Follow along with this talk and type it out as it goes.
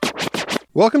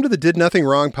Welcome to the Did Nothing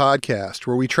Wrong podcast,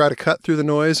 where we try to cut through the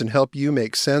noise and help you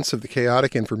make sense of the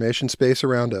chaotic information space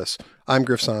around us. I'm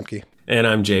Griff Somke. And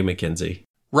I'm Jay McKenzie.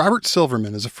 Robert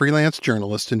Silverman is a freelance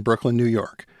journalist in Brooklyn, New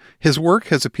York. His work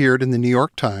has appeared in the New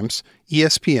York Times,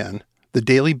 ESPN, The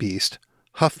Daily Beast,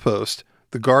 HuffPost,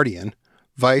 The Guardian,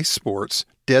 Vice Sports,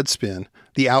 Deadspin,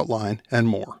 The Outline, and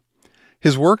more.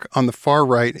 His work on the far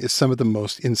right is some of the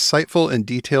most insightful and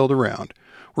detailed around.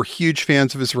 We're huge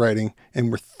fans of his writing, and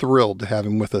we're thrilled to have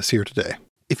him with us here today.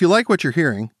 If you like what you're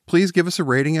hearing, please give us a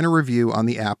rating and a review on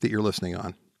the app that you're listening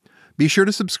on. Be sure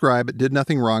to subscribe at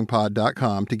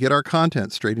didnothingwrongpod.com to get our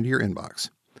content straight into your inbox.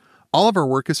 All of our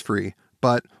work is free,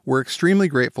 but we're extremely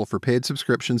grateful for paid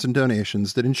subscriptions and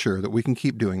donations that ensure that we can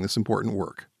keep doing this important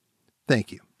work.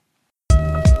 Thank you.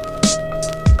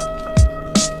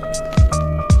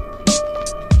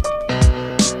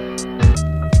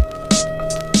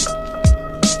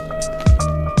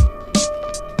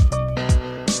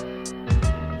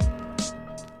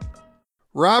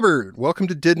 Robert, welcome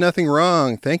to Did Nothing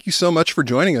Wrong. Thank you so much for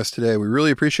joining us today. We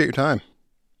really appreciate your time.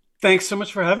 Thanks so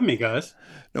much for having me, guys.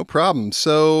 No problem.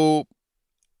 So,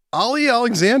 Ollie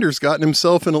Alexander's gotten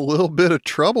himself in a little bit of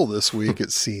trouble this week,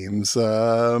 it seems.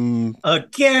 Again.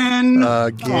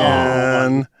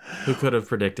 Who could have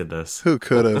predicted this? Who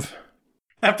could have?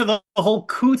 After the whole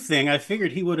coup thing, I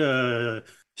figured he would have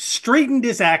straightened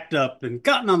his act up and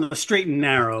gotten on the straight and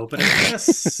narrow, but I guess,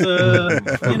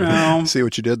 See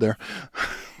what you did there.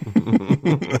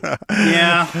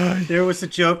 Yeah, there was a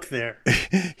joke there.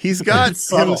 He's got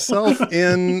himself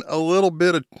in a little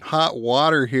bit of hot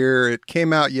water here. It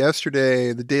came out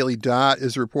yesterday. The Daily Dot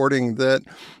is reporting that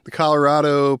the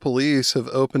Colorado police have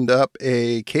opened up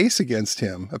a case against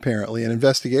him, apparently. An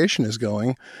investigation is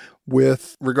going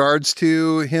with regards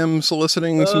to him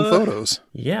soliciting some photos.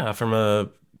 Yeah, from a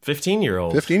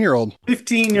 15-year-old. 15-year-old.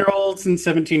 15-year-olds and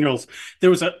 17-year-olds.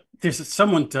 There's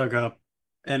someone dug up,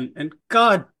 and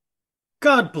God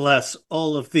bless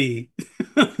all of the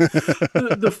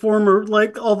the former,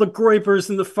 like all the groypers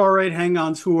and the far right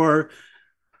hang-ons who are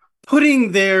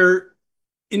putting their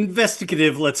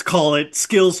investigative, let's call it,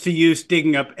 skills to use,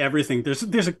 digging up everything.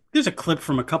 There's a clip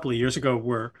from a couple of years ago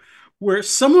where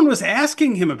someone was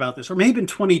asking him about this, or maybe in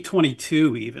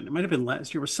 2022 even. It might have been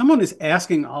last year, where someone is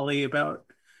asking Ollie about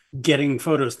getting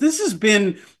photos. This has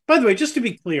been, by the way, just to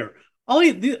be clear, all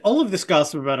of this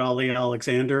gossip about Ollie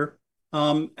Alexander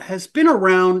has been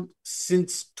around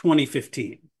since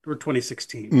 2015 or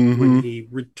 2016 when he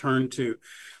returned to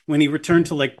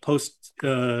like post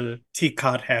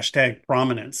TCOT hashtag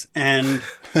prominence, and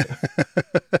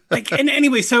and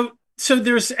anyway, so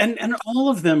there's and all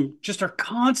of them just are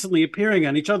constantly appearing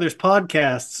on each other's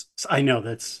podcasts. I know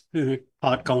that's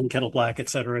pot calling kettle black, et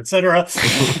cetera,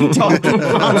 talking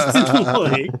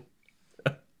constantly.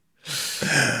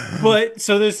 But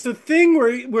so there's the thing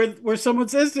where someone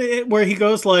says where he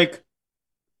goes like,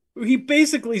 he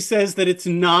basically says that it's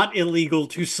not illegal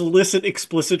to solicit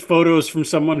explicit photos from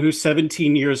someone who's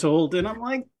 17 years old, and I'm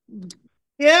like,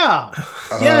 yeah,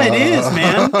 it is,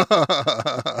 man.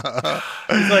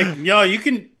 He's like, yo, you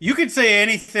can say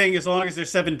anything as long as they're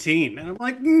 17. And I'm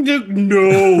like,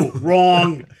 no,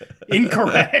 wrong,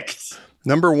 incorrect.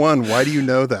 Number one, why do you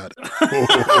know that?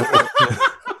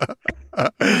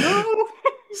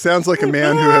 Sounds like a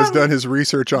man who has done his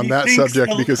research on that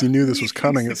subject because he knew this was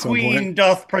coming at some point. The queen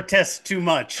doth protest too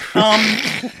much.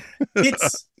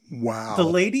 It's wow. The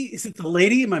lady. Is it the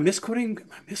lady? Am I misquoting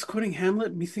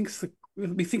Hamlet? Methinks the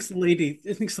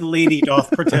lady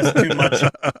doth protest too much.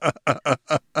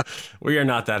 We are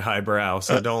not that highbrow,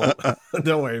 so don't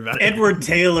worry about it. Edward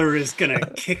Taylor is gonna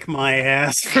kick my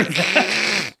ass for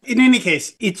that. In any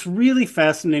case, it's really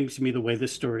fascinating to me the way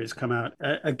this story has come out.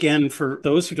 Again, for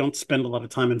those who don't spend a lot of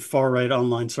time in far-right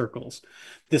online circles,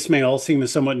 this may all seem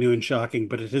as somewhat new and shocking,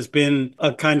 but it has been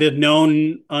a kind of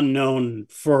known unknown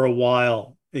for a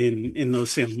while in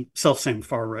those same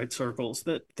far-right circles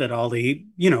that Ollie,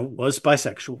 was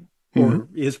bisexual or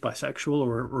is bisexual,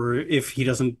 or if he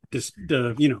doesn't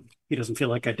he doesn't feel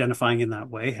like identifying in that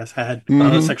way, has had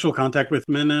sexual contact with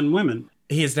men and women.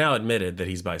 He has now admitted that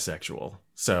he's bisexual.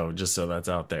 So just so that's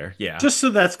out there. Yeah. Just so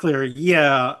that's clear.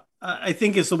 Yeah. I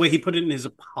think is the way he put it in his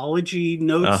apology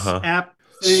notes app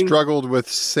thing. Struggled with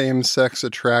same-sex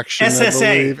attraction, SSA.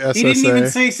 I believe. SSA. He didn't even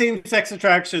say same-sex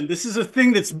attraction. This is a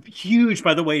thing that's huge,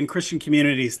 by the way, in Christian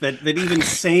communities, that even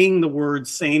saying the word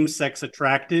same-sex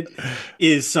attracted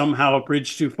is somehow a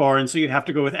bridge too far. And so you have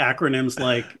to go with acronyms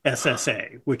like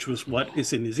SSA, which was what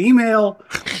is in his email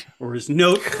or his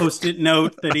post-it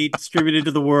note that he distributed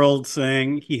to the world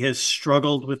saying he has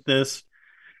struggled with this.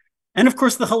 And of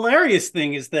course, the hilarious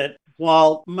thing is that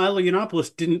while Milo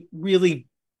Yiannopoulos didn't really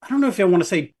I don't know if I want to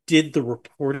say did the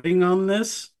reporting on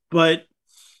this, but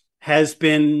has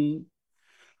been,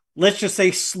 let's just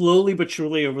say slowly but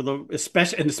surely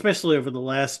especially over the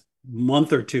last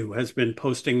month or two, has been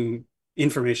posting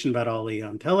information about Ali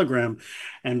on Telegram.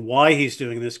 And why he's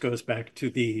doing this goes back to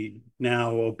the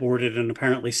now aborted and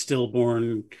apparently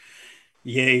stillborn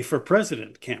Yay for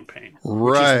President campaign,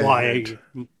 which is why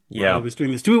I was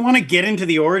doing this. Do we want to get into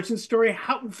the origin story?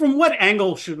 From what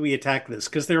angle should we attack this?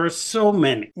 Because there are so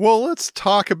many. Well, let's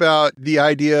talk about the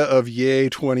idea of Yay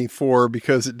 24,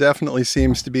 because it definitely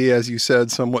seems to be, as you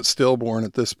said, somewhat stillborn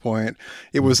at this point.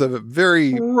 It was a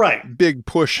very big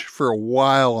push for a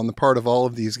while on the part of all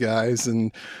of these guys,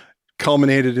 and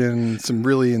culminated in some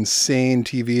really insane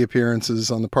TV appearances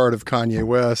on the part of Kanye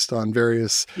West on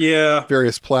various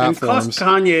platforms. And cost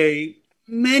Kanye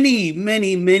many,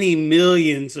 many, many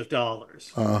millions of dollars,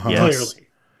 clearly.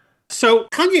 So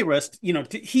Kanye West,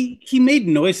 he made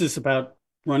noises about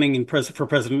running for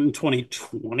president in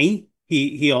 2020.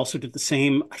 He also did the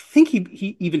same. I think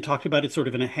he even talked about it sort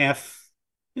of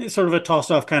a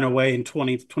tossed off kind of way in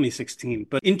 2016.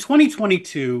 But in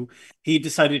 2022, he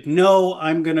decided, no,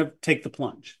 I'm going to take the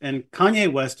plunge. And Kanye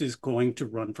West is going to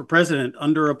run for president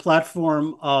under a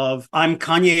platform of, I'm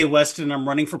Kanye West and I'm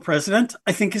running for president,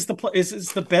 I think is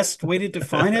the best way to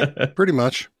define it. Pretty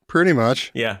much.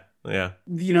 Yeah. There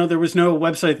was no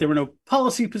website. There were no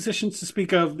policy positions to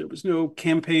speak of. There was no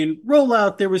campaign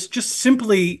rollout. There was just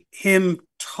simply him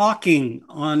talking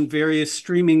on various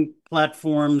streaming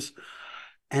platforms.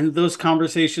 And those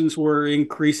conversations were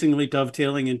increasingly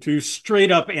dovetailing into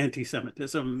straight up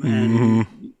anti-Semitism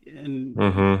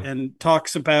and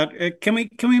talks about. Can we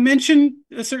mention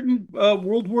a certain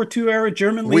World War II era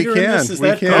German leader? We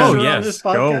can. Oh yes,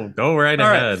 go right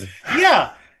ahead. Right.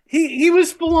 Yeah, he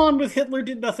was full on with Hitler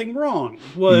did nothing wrong.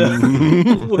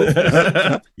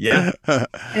 Yeah,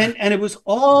 and it was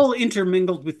all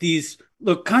intermingled with these.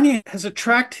 Look, Kanye has a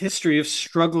tracked history of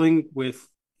struggling with.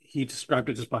 He described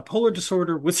it as bipolar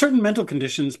disorder with certain mental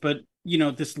conditions, but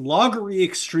this loggery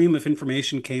extreme of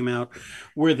information came out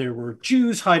where there were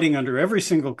Jews hiding under every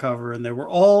single cover, and they were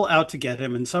all out to get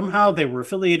him, and somehow they were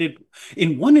affiliated.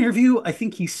 In one interview, I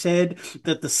think he said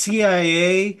that the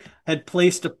CIA had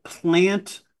placed a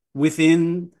plant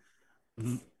within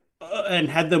and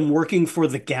had them working for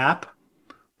the Gap,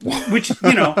 which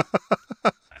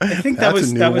I think that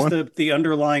was the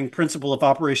underlying principle of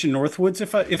Operation Northwoods,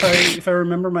 if I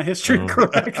remember my history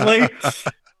correctly.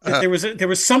 There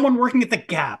was someone working at the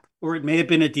Gap, or it may have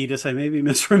been Adidas, I may be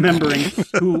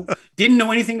misremembering, who didn't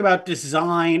know anything about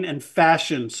design and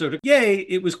fashion. So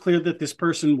it was clear that this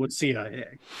person was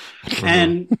CIA.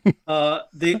 And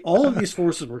all of these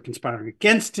forces were conspiring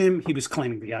against him. He was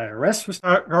claiming the IRS was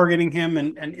targeting him.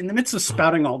 And in the midst of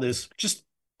spouting all this just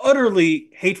utterly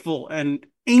hateful and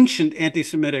ancient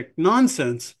anti-Semitic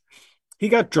nonsense, he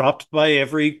got dropped by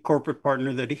every corporate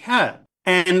partner that he had,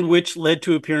 and which led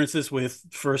to appearances with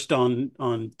first on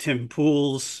Tim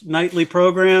Pool's nightly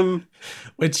program,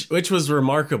 which was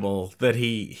remarkable that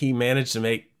he managed to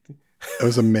make. It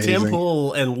was amazing. Tim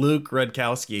Pool and Luke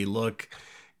Rudkowski look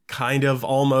kind of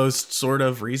almost sort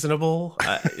of reasonable.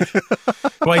 I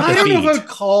don't know if I'd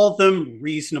call them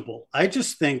reasonable. I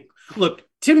just think, look,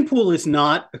 Tim Pool is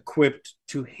not equipped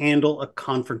to handle a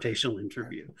confrontational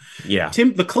interview. Yeah.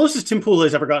 The closest Tim Pool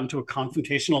has ever gotten to a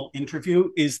confrontational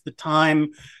interview is the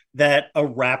time that a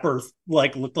rapper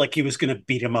looked like he was going to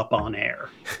beat him up on air.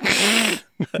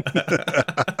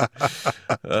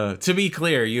 To be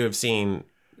clear, you have seen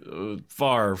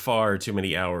far, far too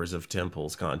many hours of Tim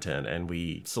Pool's content, and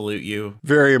we salute you.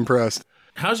 Very impressed.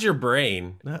 How's your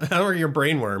brain? How are your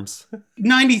brain worms?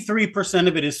 93%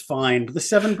 of it is fine. The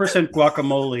 7%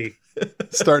 guacamole.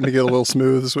 Starting to get a little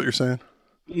smooth is what you're saying?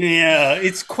 Yeah,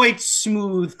 it's quite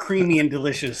smooth, creamy, and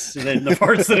delicious than the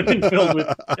parts that have been filled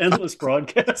with endless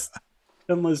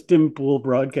Tim Pool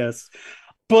broadcasts.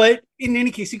 But in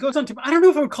any case, he goes on to, I don't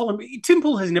know if I would call him, Tim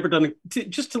Pool has never done,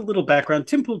 just a little background,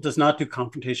 Tim Pool does not do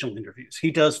confrontational interviews.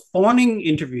 He does fawning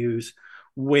interviews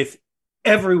with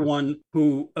everyone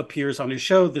who appears on his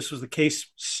show. This was the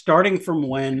case starting from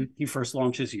when he first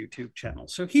launched his YouTube channel.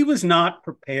 So he was not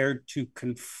prepared to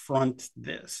confront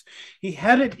this. He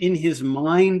had it in his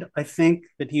mind, I think,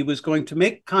 that he was going to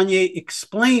make Kanye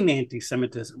explain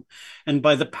anti-Semitism. And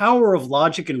by the power of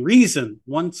logic and reason,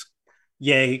 once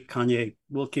Kanye,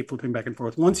 we'll keep flipping back and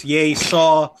forth. Once Ye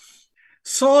saw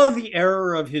the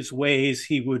error of his ways,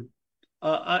 he would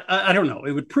I don't know.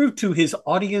 It would prove to his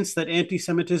audience that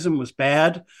anti-Semitism was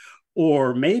bad,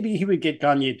 or maybe he would get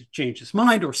Kanye to change his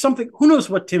mind or something. Who knows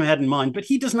what Tim had in mind, but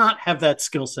he does not have that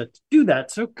skill set to do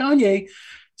that. So Kanye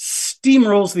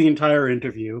steamrolls the entire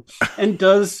interview and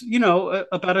does,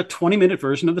 about a 20-minute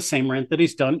version of the same rant that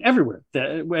he's done everywhere.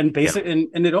 And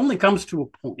it only comes to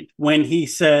a point when he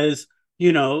says,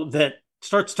 that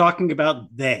starts talking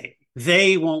about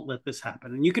they won't let this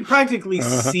happen. And you can practically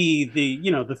see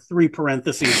the three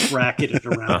parentheses bracketed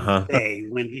around they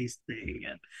when he's saying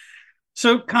it.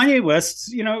 So Kanye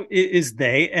West, is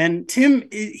they, and Tim,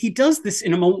 he does this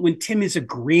in a moment when Tim is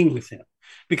agreeing with him,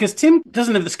 because Tim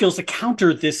doesn't have the skills to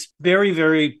counter this very,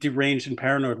 very deranged and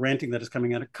paranoid ranting that is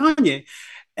coming out of Kanye.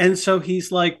 And so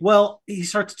he's like, well, he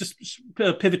starts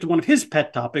to pivot to one of his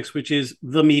pet topics, which is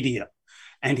the media.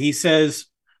 And he says,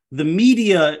 the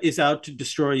media is out to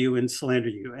destroy you and slander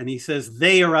you. And he says,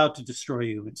 they are out to destroy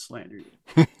you and slander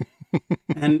you.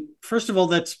 And first of all,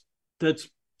 that's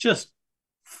just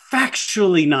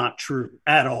factually not true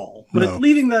at all. But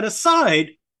leaving that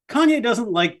aside, Kanye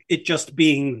doesn't like it just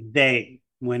being they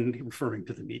when referring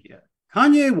to the media.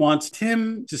 Kanye wants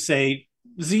Tim to say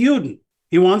Ziyuden.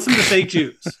 He wants him to say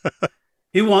Jews.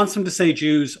 He wants him to say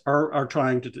Jews are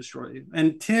trying to destroy you.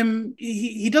 And Tim,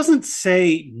 he doesn't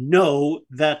say, no,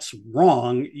 that's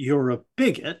wrong, you're a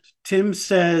bigot. Tim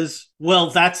says, well,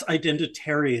 that's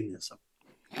identitarianism.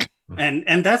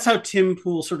 And that's how Tim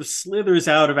Pool sort of slithers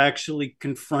out of actually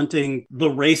confronting the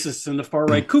racists and the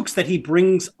far-right kooks that he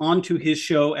brings onto his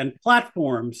show and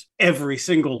platforms every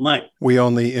single night. We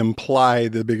only imply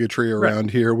the bigotry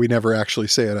around here. We never actually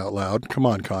say it out loud. Come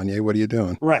on, Kanye, what are you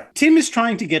doing? Right. Tim is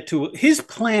trying to get to, his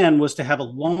plan was to have a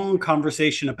long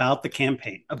conversation about the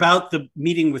campaign, about the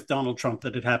meeting with Donald Trump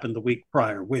that had happened the week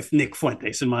prior with Nick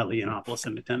Fuentes and Milo Yiannopoulos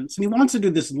in attendance. And he wants to do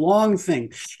this long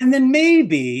thing. And then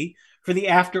maybe for the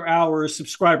after hours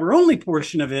subscriber only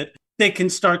portion of it, they can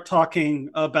start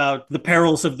talking about the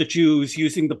perils of the Jews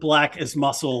using the black as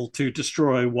muscle to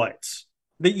destroy whites.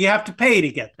 That you have to pay to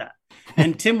get that.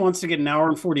 And Tim wants to get an hour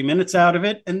and 40 minutes out of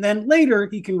it. And then later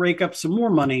he can rake up some more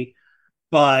money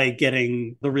by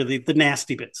getting the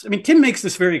nasty bits. I mean, Tim makes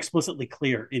this very explicitly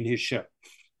clear in his show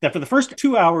that for the first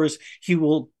 2 hours, he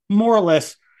will more or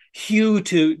less hew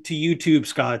to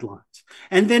YouTube's guidelines.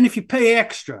 And then if you pay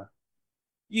extra,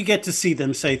 you get to see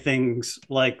them say things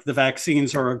like the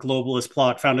vaccines are a globalist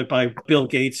plot founded by Bill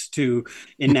Gates to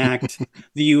enact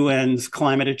the UN's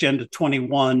Climate Agenda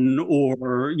 21,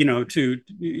 or,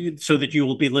 so that you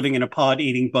will be living in a pod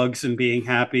eating bugs and being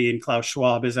happy, and Klaus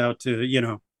Schwab is out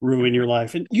to, ruin your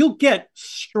life. And you'll get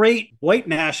straight white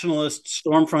nationalist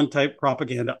Stormfront type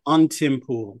propaganda on Tim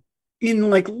Pool in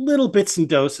like little bits and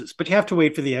doses, but you have to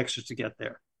wait for the extras to get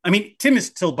there. I mean, Tim is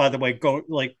still, by the way,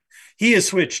 he has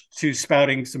switched to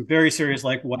spouting some very serious,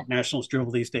 white nationalist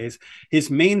drivel these days.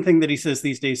 His main thing that he says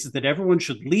these days is that everyone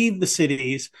should leave the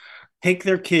cities, take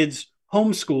their kids,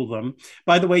 homeschool them.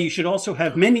 By the way, you should also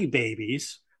have many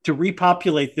babies to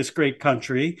repopulate this great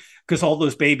country, because all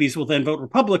those babies will then vote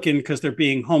Republican because they're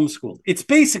being homeschooled. It's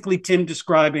basically Tim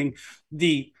describing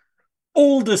the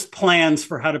oldest plans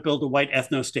for how to build a white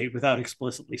ethno-state without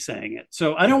explicitly saying it.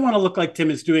 So I don't want to look like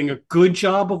Tim is doing a good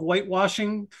job of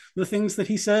whitewashing the things that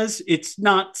he says. It's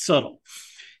not subtle.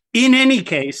 In any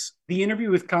case, the interview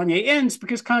with Kanye ends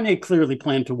because Kanye clearly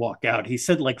planned to walk out. He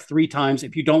said 3 times,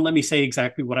 if you don't let me say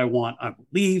exactly what I want, I will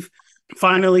leave.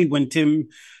 Finally, when Tim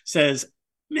says,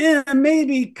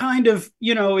 maybe kind of,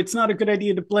 it's not a good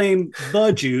idea to blame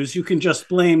the Jews, you can just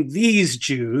blame these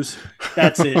Jews.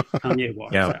 That's it. Kanye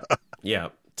walks out. Yeah.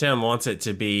 Tim wants it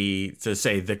to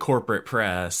say the corporate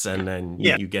press, and then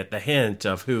you get the hint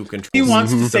of who controls. He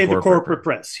wants to say the corporate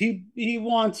press. He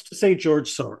wants to say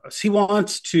George Soros. He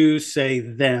wants to say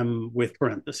them with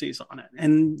parentheses on it.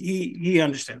 And he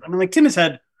understands. I mean, Tim has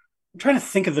had, I'm trying to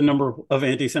think of the number of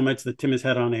anti-Semites that Tim has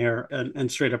had on air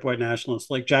and straight up white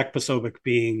nationalists, like Jack Posobiec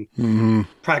being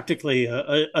practically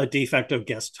a de facto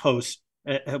guest host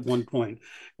at one point.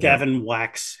 Gavin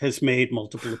Wax has made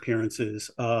multiple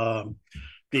appearances,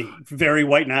 being very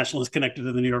white nationalist connected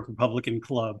to the New York Republican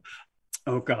Club.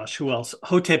 Oh gosh, who else?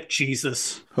 Hotep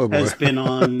Jesus has been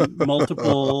on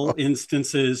multiple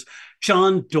instances.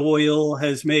 John Doyle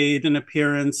has made an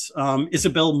appearance.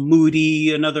 Isabel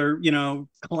Moody, another,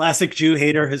 classic Jew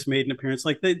hater, has made an appearance.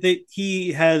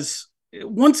 He has,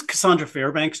 once Cassandra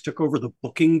Fairbanks took over the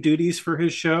booking duties for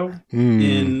his show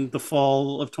in the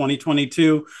fall of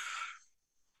 2022,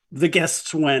 the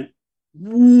guests went,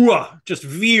 just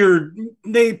veered.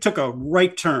 They took a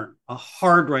right turn, a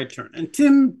hard right turn. And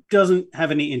Tim doesn't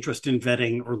have any interest in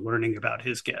vetting or learning about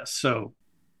his guests. So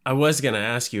I was going to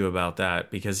ask you about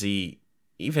that, because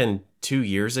even 2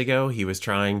 years ago, he was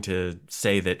trying to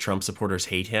say that Trump supporters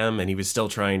hate him, and he was still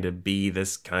trying to be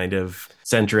this kind of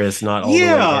centrist, not all the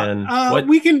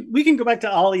way in. We can go back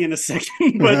to Ali in a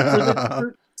second,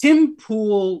 but Tim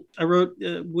Pool, I wrote,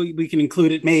 we can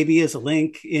include it maybe as a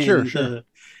link in the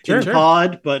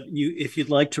pod, but if you'd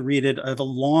like to read it, I have a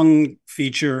long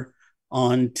feature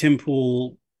on Tim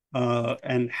Pool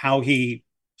and how he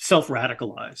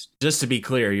self-radicalized. Just to be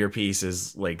clear, your piece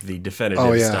is like the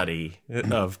definitive study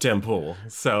of Tim Pool,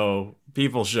 so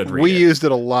people should read it. We used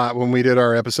it a lot when we did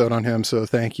our episode on him, so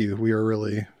thank you. We are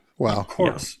really... Wow.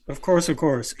 Of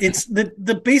course. It's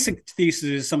the basic thesis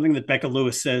is something that Becca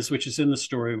Lewis says, which is in the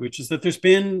story, which is that there's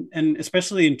been, and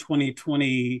especially in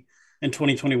 2020 and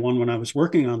 2021, when I was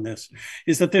working on this,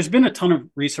 is that there's been a ton of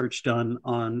research done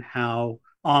on how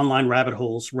online rabbit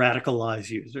holes radicalize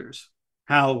users.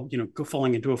 How,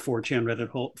 falling into a 4chan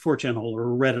hole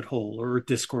or a Reddit hole or a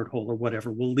Discord hole or whatever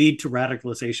will lead to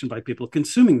radicalization by people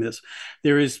consuming this.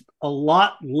 There is a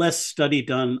lot less study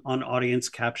done on audience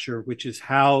capture, which is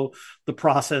how the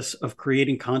process of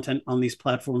creating content on these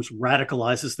platforms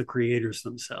radicalizes the creators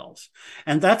themselves.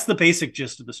 And that's the basic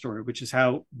gist of the story, which is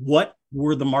what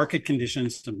were the market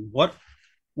conditions and what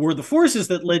were the forces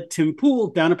that led Tim Pool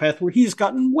down a path where he's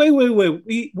gotten way,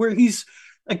 where he's,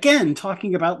 again,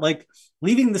 talking about like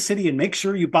leaving the city and make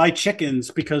sure you buy chickens,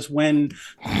 because when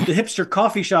the hipster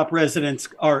coffee shop residents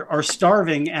are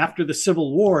starving after the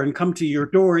Civil War and come to your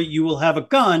door, you will have a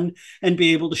gun and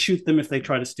be able to shoot them if they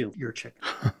try to steal your chicken.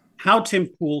 How Tim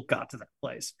Pool got to that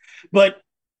place. But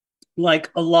like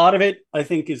a lot of it, I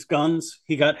think, is guns.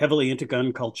 He got heavily into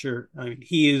gun culture. I mean,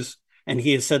 he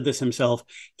has said this himself,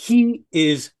 he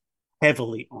is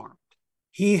heavily armed.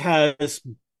 He has,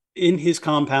 in his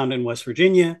compound in West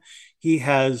Virginia, he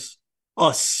has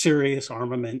a serious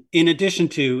armament. In addition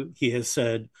to, he has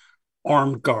said,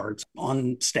 armed guards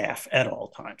on staff at all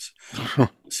times.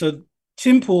 So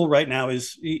Tim Pool right now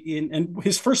is and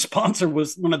his first sponsor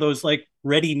was one of those like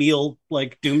ready meal,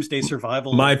 like doomsday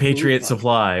survival. My Patriot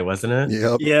Supply, wasn't it?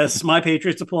 Yep. Yes, My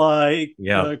Patriot Supply.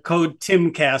 Yeah. Code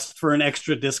TIMCAST for an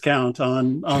extra discount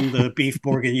on the beef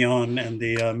bourguignon and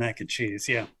the mac and cheese.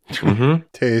 Yeah. Mm-hmm.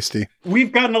 Tasty.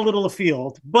 We've gotten a little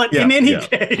afield, but in any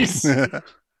case,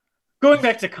 going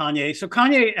back to Kanye. So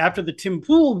Kanye, after the Tim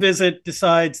Pool visit,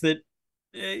 decides that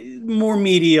more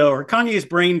media, or Kanye's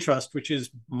brain trust, which is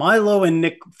Milo and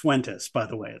Nick Fuentes, by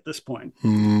the way, at this point,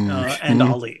 and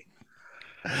Ali,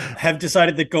 have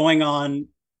decided that going on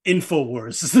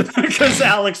InfoWars because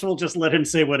Alex will just let him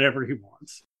say whatever he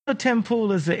wants. Tim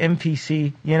Pool is an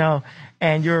NPC,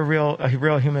 and you're a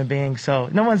real human being. So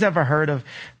no one's ever heard of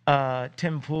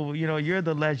Tim Pool. You're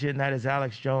the legend that is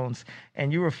Alex Jones,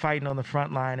 and you were fighting on the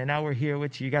front line, and now we're here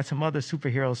with you. You got some other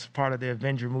superheroes part of the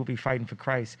Avenger movie fighting for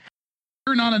Christ.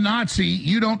 You're not a Nazi.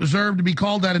 You don't deserve to be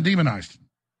called that and demonized.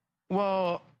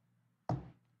 Well,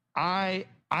 I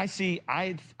see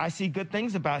good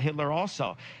things about Hitler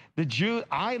also.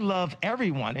 I love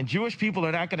everyone, and Jewish people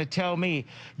are not going to tell me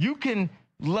you can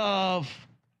love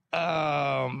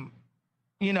us,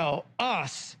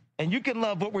 and you can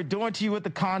love what we're doing to you with the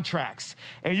contracts,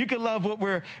 and you can love what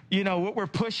we're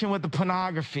pushing with the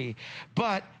pornography.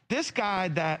 But this guy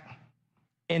that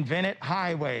invented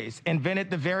highways, invented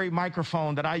the very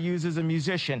microphone that I use as a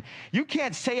musician, you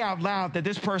can't say out loud that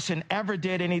this person ever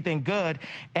did anything good,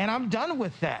 and I'm done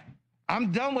with that.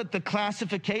 I'm done with the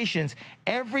classifications.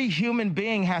 Every human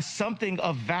being has something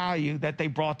of value that they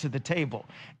brought to the table,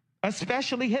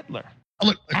 especially Hitler.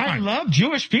 Look, I love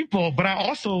Jewish people, but I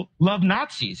also love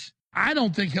Nazis. I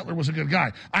don't think Hitler was a good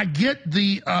guy. I get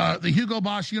the Hugo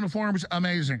Boss uniforms,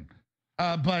 amazing.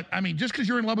 But I mean, just because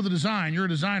you're in love with the design, you're a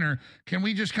designer. Can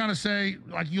we just kind of say,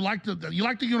 like, you like the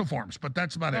uniforms, but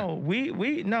that's about it?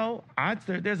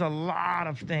 There's a lot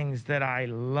of things that I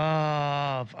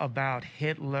love about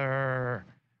Hitler.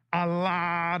 A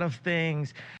lot of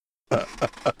things.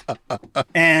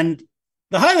 And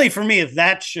the highlight for me of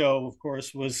that show, of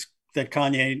course, was that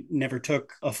Kanye never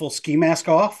took a full ski mask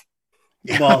off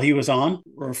while he was on,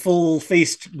 or a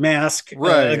full-faced mask,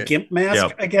 a gimp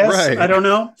mask, I guess. Right. I don't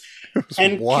know. It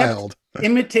was wild. Kept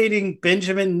imitating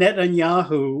Benjamin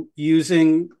Netanyahu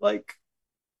using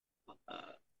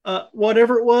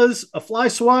whatever it was, a fly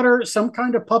swatter, some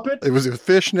kind of puppet. It was a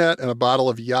fishnet and a bottle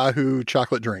of Yahoo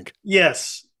chocolate drink.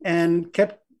 Yes, and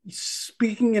kept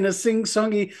speaking in a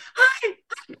sing-songy, hi.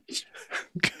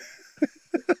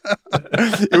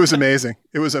 It was amazing.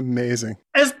 It was amazing.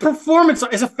 As a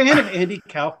fan of Andy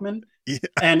Kaufman,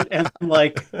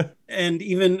 and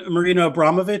even Marina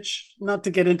Abramovich, not to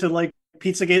get into like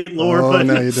Pizzagate lore, but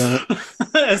no, you don't.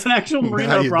 As an actual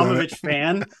Marina Abramovich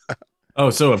fan. Oh,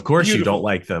 so of course you don't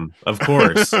like them. Of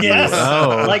course. Yes.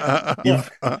 Oh.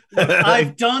 Look,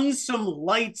 I've done some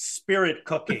light spirit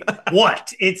cooking.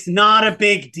 What? It's not a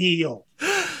big deal.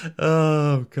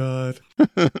 Oh God!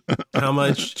 How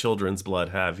much children's blood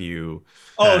have you?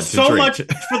 Oh, had to so drink? much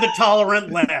for the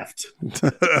tolerant left.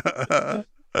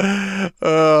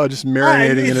 Oh, just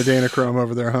marinating in a Danachrome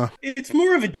over there, huh? It's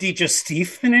more of a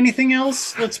digestif than anything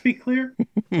else, let's be clear.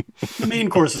 The main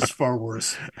course is far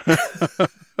worse.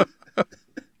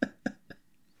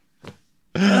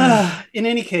 In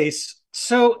any case,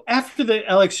 so after the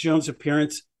Alex Jones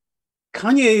appearance,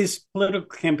 Kanye's political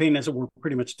campaign, as it were,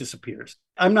 pretty much disappears.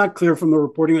 I'm not clear from the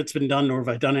reporting that's been done, nor have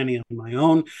I done any on my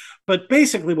own. But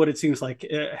basically, what it seems like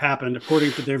happened,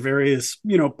 according to their various,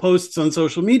 posts on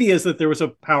social media, is that there was a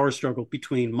power struggle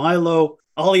between Milo,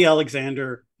 Ali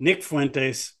Alexander, Nick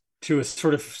Fuentes, to a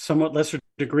sort of somewhat lesser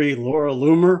degree, Laura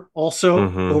Loomer, also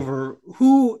over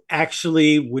who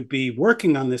actually would be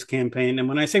working on this campaign. And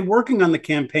when I say working on the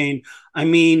campaign, I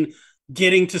mean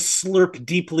getting to slurp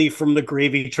deeply from the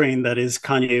gravy train that is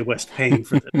Kanye West paying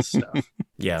for this stuff.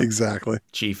 Yeah, exactly.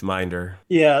 Chief Minder.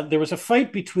 Yeah, there was a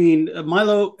fight between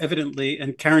Milo, evidently,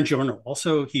 and Karen Jorno.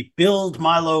 Also, he billed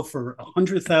Milo for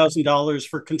 $100,000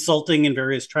 for consulting and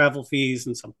various travel fees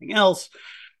and something else.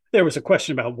 There was a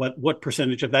question about what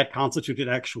percentage of that constituted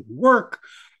actual work.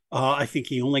 I think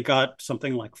he only got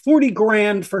something like 40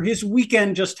 grand for his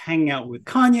weekend just hanging out with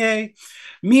Kanye.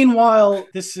 Meanwhile,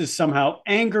 this has somehow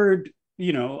angered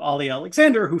Ali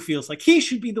Alexander, who feels like he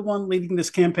should be the one leading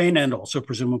this campaign and also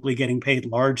presumably getting paid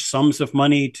large sums of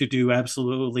money to do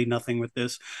absolutely nothing with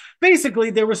this.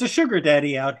 Basically, there was a sugar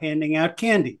daddy out handing out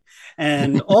candy.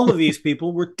 And all of these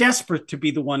people were desperate to be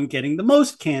the one getting the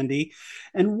most candy.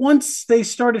 And once they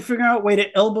started figuring out a way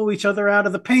to elbow each other out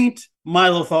of the paint,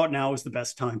 Milo thought now was the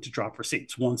best time to drop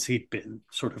receipts once he'd been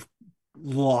sort of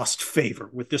lost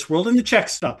favor with this world and the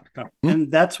checks stopped coming.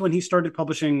 And that's when he started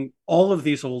publishing all of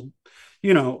these old,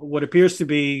 what appears to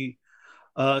be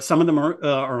some of them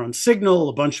are on Signal,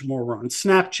 a bunch more were on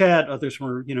Snapchat, others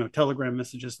were, Telegram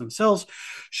messages themselves,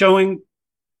 showing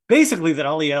basically that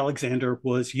Ali Alexander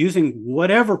was using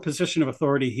whatever position of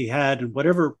authority he had and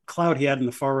whatever clout he had in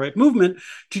the far right movement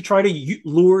to try to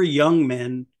lure young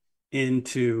men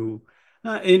into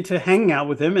hanging out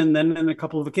with him, and then on a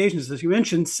couple of occasions, as you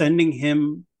mentioned, sending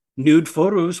him nude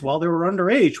photos while they were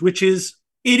underage,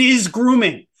 it is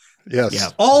grooming. Yes. Yeah.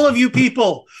 All of you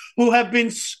people who have been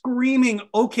screaming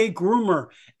 "Okay, groomer"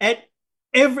 at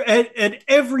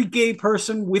every gay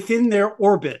person within their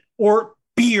orbit, or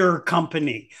beer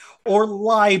company, or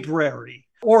library,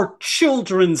 or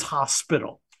children's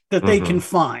hospital that they can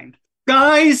find.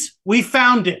 Guys, we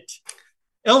found it.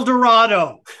 El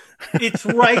Dorado. It's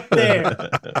right there.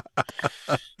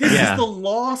 This is the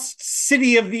lost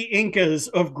city of the Incas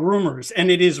of groomers, and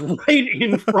it is right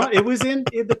in front.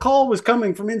 The call was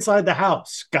coming from inside the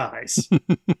house, guys.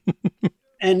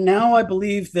 And now I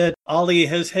believe that Ali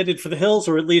has headed for the hills,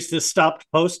 or at least has stopped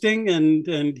posting,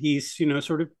 and he's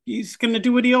he's going to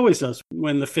do what he always does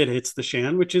when the fit hits the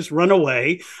shan, which is run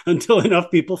away until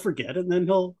enough people forget, and then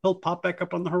he'll pop back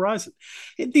up on the horizon.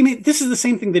 This is the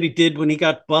same thing that he did when he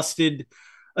got busted.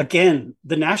 Again,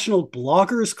 the National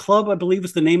Bloggers Club, I believe,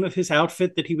 was the name of his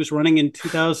outfit that he was running in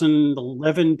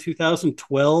 2011,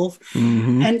 2012.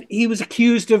 And he was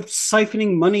accused of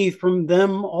siphoning money from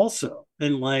them also,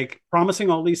 and promising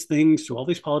all these things to all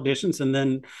these politicians. And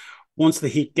then once the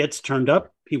heat gets turned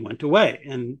up, he went away.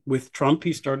 And with Trump,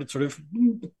 he started sort of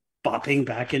bopping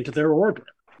back into their orbit.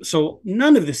 So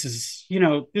none of this is,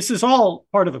 this is all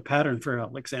part of a pattern for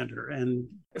Alexander. And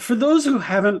for those who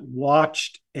haven't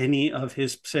watched any of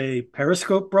his, say,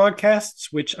 Periscope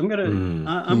broadcasts, which I'm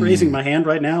raising my hand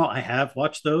right now. I have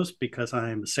watched those because I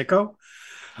am a sicko.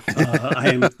 I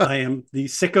am the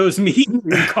sicko's meat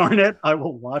incarnate. I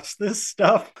will watch this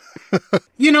stuff.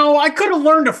 I could have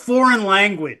learned a foreign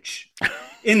language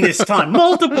in this time,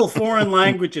 multiple foreign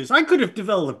languages. I could have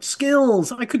developed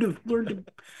skills. I could have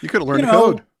learned. You could have learned to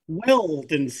code.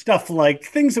 Weld and stuff, like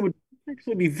things that would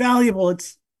actually be valuable.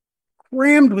 It's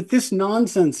crammed with this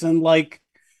nonsense and I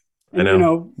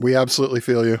know. We absolutely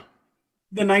feel you.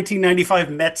 The 1995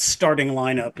 Mets starting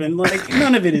lineup, and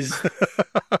none of it is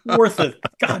worth a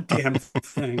goddamn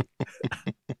thing.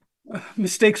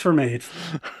 Mistakes were made.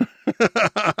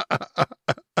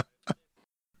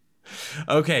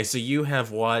 Okay, so you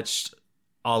have watched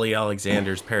Ali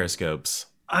Alexander's Periscopes.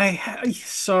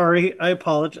 Sorry, I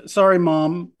apologize. Sorry,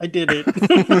 Mom. I did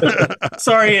it.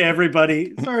 Sorry,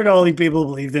 everybody. Sorry to all the people who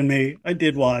believed in me. I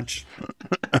did watch.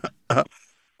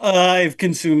 I've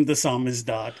consumed the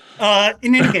samizdat.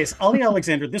 In any case, Ali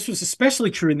Alexander, this was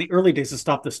especially true in the early days of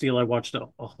Stop the Steal. I watched a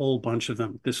whole bunch of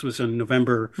them. This was in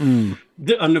November, second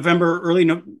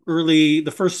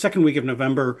week of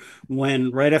November,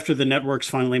 when right after the networks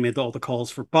finally made all the calls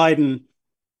for Biden,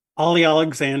 Ollie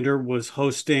Alexander was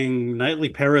hosting nightly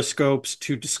periscopes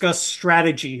to discuss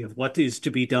strategy of what is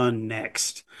to be done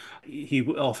next. He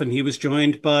was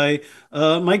joined by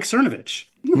Mike Cernovich,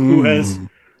 who has Mm.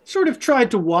 sort of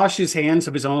tried to wash his hands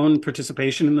of his own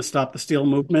participation in the Stop the Steal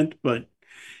movement, but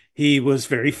he was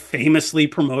very famously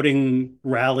promoting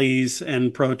rallies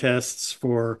and protests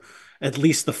for at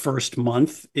least the first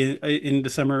month in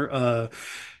December.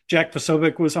 Jack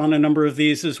Posobiec was on a number of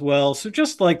these as well. So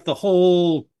just like the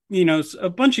whole, a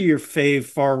bunch of your fave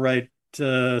far right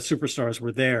superstars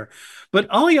were there. But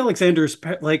Ollie Alexander's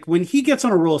like when he gets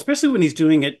on a roll, especially when he's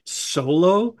doing it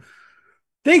solo,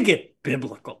 they get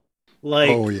biblical. Oh,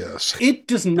 Like yes. it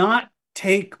does not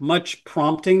take much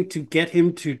prompting to get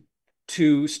him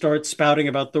to start spouting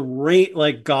about the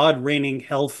like God raining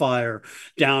hellfire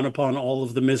down upon all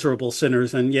of the miserable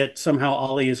sinners, and yet somehow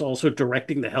Ollie is also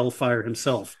directing the hellfire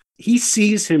himself. He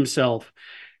sees himself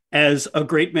as a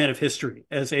great man of history,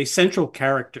 as a central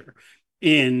character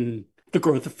in the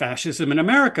growth of fascism in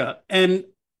America. And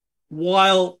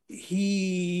while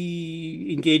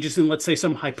he engages in, let's say,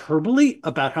 some hyperbole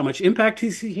about how much impact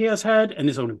he has had and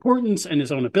his own importance and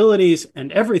his own abilities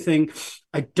and everything,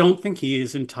 I don't think he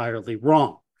is entirely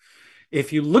wrong.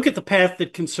 If you look at the path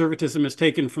that conservatism has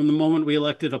taken from the moment we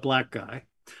elected a black guy,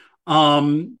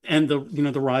 and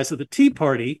the rise of the Tea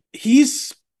Party,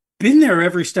 he's been there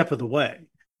every step of the way.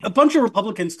 A bunch of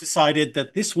Republicans decided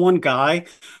that this one guy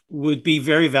would be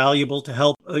very valuable to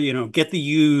help, get the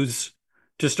youths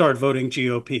to start voting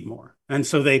GOP more. And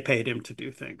so they paid him to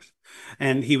do things.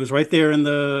 And he was right there in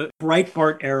the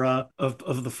Breitbart era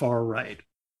of the far right.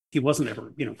 He wasn't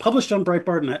ever, published on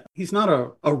Breitbart, and he's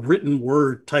not a written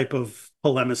word type of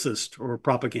polemicist or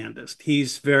propagandist.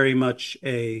 He's very much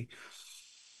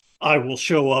I will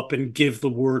show up and give the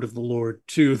word of the Lord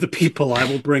to the people. I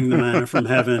will bring the manna from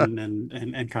heaven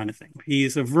and kind of thing.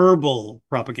 He's a verbal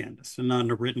propagandist and not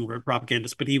a written word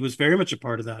propagandist, but he was very much a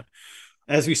part of that.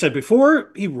 As we said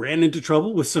before, he ran into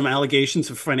trouble with some allegations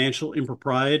of financial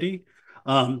impropriety.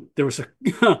 There was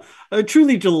a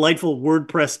truly delightful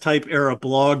WordPress type era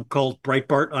blog called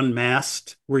Breitbart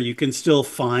Unmasked, where you can still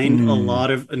find a lot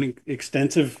of an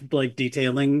extensive like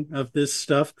detailing of this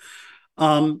stuff.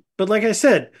 But like I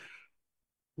said,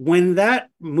 when that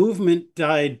movement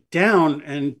died down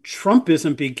and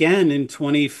Trumpism began in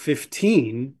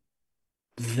 2015,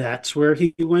 that's where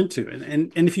he went to.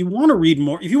 And if you want to read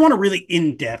more, if you want a really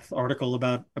in-depth article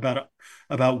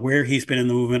about where he's been in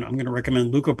the movement, I'm going to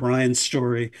recommend Luke O'Brien's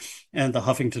story and the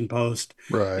Huffington Post.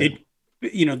 Right.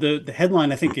 The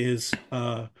headline I think is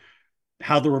how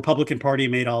the Republican Party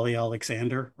made Ollie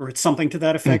Alexander, or it's something to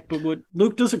that effect. But what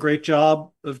Luke does a great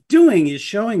job of doing is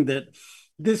showing that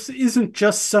this isn't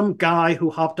just some guy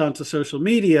who hopped onto social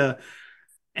media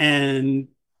and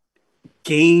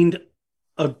gained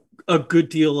a good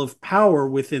deal of power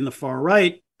within the far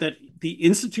right, that the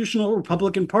institutional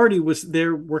Republican Party was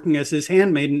there working as his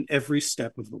handmaid in every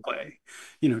step of the way.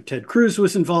 Ted Cruz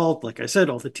was involved. Like I said,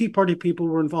 all the Tea Party people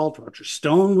were involved. Roger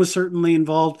Stone was certainly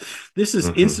involved. This is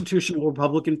institutional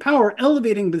Republican power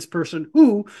elevating this person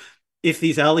who, if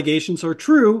these allegations are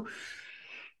true,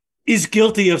 is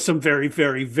guilty of some very,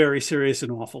 very, very serious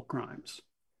and awful crimes,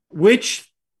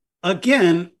 which,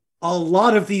 again, a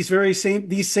lot of these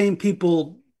same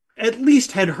people at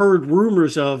least had heard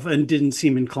rumors of and didn't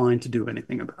seem inclined to do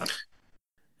anything about it.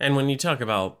 And when you talk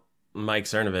about Mike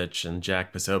Cernovich and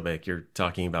Jack Posobiec, you're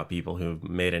talking about people who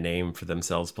made a name for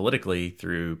themselves politically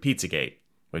through Pizzagate,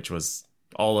 which was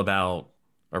all about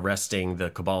arresting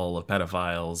the cabal of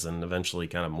pedophiles and eventually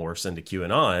kind of morphs into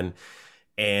QAnon.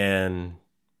 And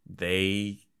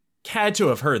they had to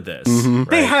have heard this. Right?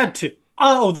 They had to.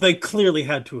 Oh, they clearly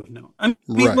had to have known. I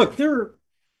mean, Right. Look, they're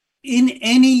in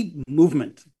any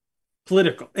movement,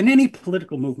 in any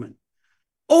political movement.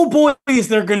 Oh boy, is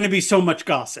there going to be so much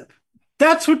gossip.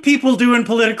 That's what people do in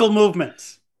political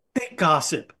movements. They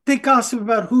gossip. They gossip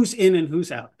about who's in and who's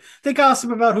out. They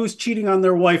gossip about who's cheating on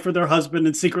their wife or their husband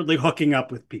and secretly hooking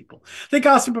up with people. They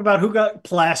gossip about who got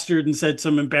plastered and said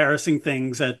some embarrassing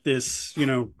things at this,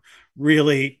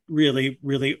 really, really,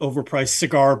 really overpriced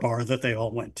cigar bar that they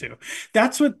all went to.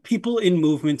 That's what people in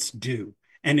movements do.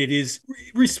 And it is,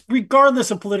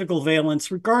 regardless of political valence,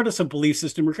 regardless of belief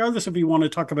system, regardless if you want to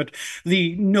talk about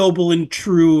the noble and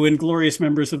true and glorious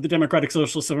members of the Democratic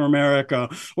Socialists of America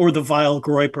or the vile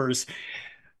groypers,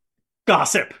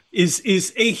 gossip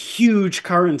is a huge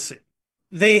currency.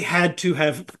 They had to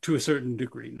have, to a certain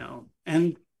degree, known.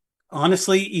 And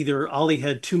honestly, either Ollie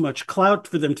had too much clout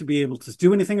for them to be able to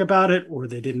do anything about it, or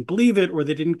they didn't believe it, or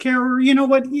they didn't care, or you know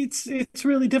what? It's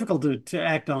really difficult to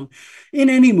act on in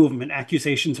any movement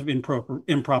accusations of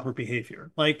improper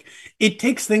behavior. Like it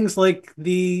takes things like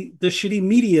the shitty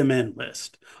media men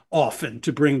list often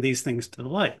to bring these things to the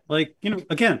light. Like, you know,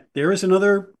 again, there is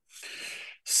another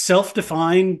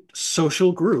self-defined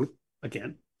social group,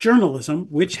 again, journalism,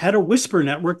 which had a whisper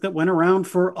network that went around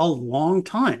for a long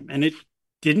time, and it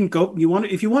didn't go. If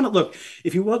you want to look,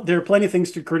 if you want, there are plenty of things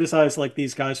to criticize like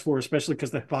these guys for, especially because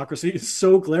the hypocrisy is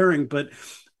so glaring. But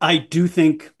I do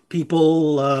think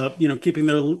people, keeping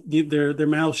their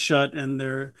mouths shut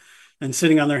and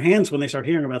sitting on their hands when they start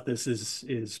hearing about this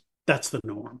is that's the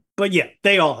norm. But yeah,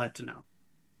 they all had to know.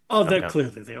 Oh, that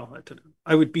clearly they all had to know.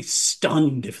 I would be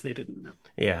stunned if they didn't know.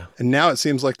 Yeah. And now it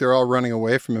seems like they're all running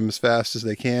away from him as fast as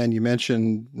they can. You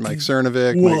mentioned Mike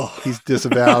Cernovich. He's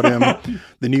disavowed him.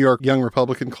 The New York Young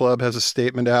Republican Club has a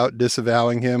statement out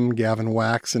disavowing him. Gavin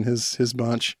Wax and his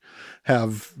bunch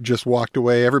have just walked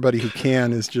away. Everybody who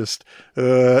can is just,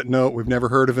 no, we've never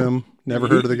heard of him. Never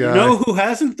heard of the guy. You know who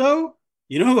hasn't, though?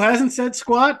 You know who hasn't said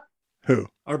squat? Who?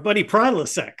 Our buddy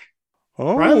Prylasek.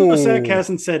 Oh. Prylasek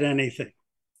hasn't said anything.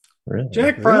 Really?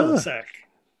 Jack Prylasek.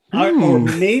 Or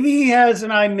maybe he has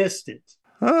and I missed it.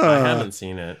 I haven't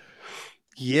seen it.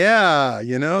 Yeah,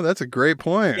 that's a great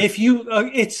point. If you,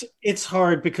 it's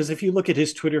hard because if you look at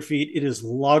his Twitter feed, it is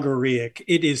logarithmic.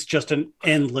 It is just an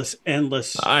endless.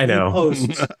 I know.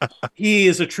 Posts. He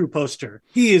is a true poster.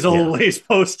 He is always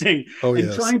posting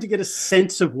and trying to get a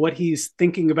sense of what he's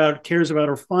thinking about, cares about,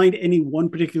 or find any one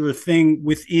particular thing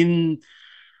within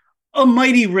a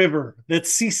mighty river that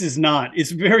ceases not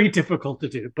is very difficult to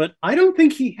do, but I don't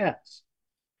think he has.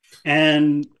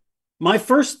 And my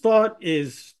first thought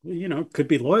is, could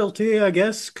be loyalty, I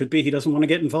guess. Could be he doesn't want to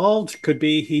get involved. Could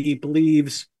be he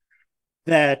believes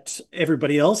that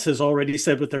everybody else has already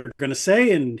said what they're going to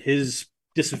say and his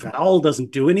disavowal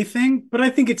doesn't do anything. But I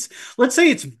think let's say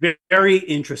it's very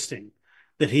interesting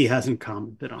that he hasn't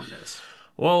commented on this.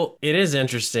 Well, it is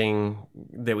interesting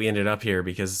that we ended up here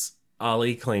because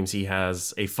Ali claims he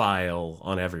has a file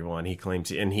on everyone. He claims,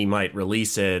 and he might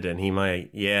release it, and he might,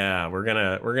 we're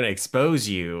gonna expose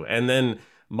you. And then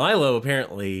Milo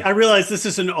apparently, I realize this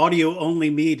is an audio only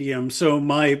medium, so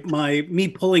my me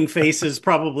pulling faces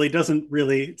probably doesn't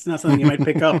really. It's not something you might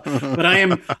pick up. But I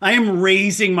am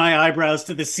raising my eyebrows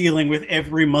to the ceiling with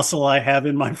every muscle I have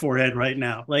in my forehead right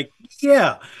now. Like,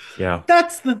 yeah.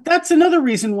 That's another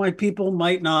reason why people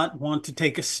might not want to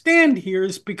take a stand here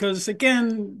is because,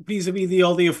 again, vis-a-vis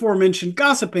all the aforementioned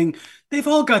gossiping, they've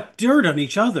all got dirt on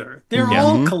each other. They're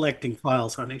all collecting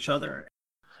files on each other.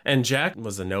 And Jack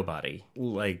was a nobody.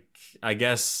 Like, I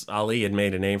guess Ali had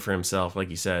made a name for himself,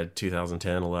 like you said,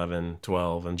 2010, 11,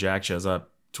 12, and Jack shows up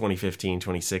 2015,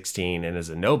 2016, and is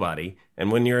a nobody.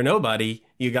 And when you're a nobody,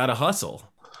 you got to hustle.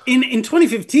 In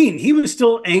 2015, he was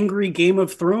still angry Game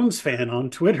of Thrones fan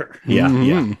on Twitter.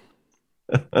 Yeah.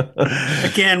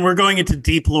 Again, we're going into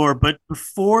deep lore, but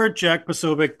before Jack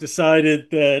Posobiec decided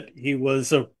that he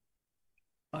was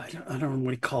I don't know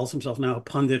what he calls himself now, a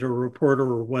pundit or a reporter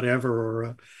or whatever,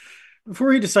 or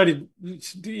before he decided,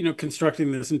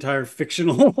 constructing this entire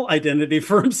fictional identity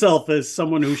for himself as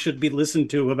someone who should be listened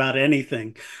to about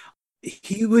anything,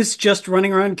 he was just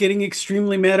running around getting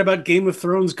extremely mad about Game of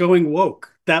Thrones going woke.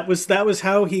 That was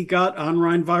how he got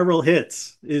online viral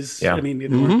hits. I mean, they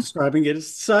weren't describing it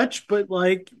as such, but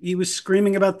like he was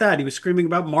screaming about that. He was screaming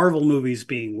about Marvel movies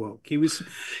being woke. He was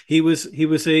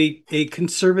a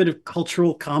conservative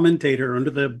cultural commentator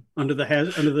under the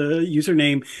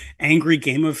username Angry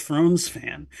Game of Thrones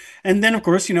fan. And then, of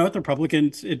course, at the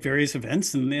Republicans at various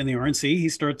events and in the RNC, he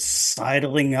starts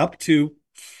sidling up to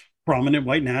prominent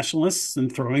white nationalists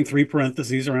and throwing 3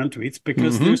 parentheses around tweets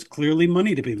because there's clearly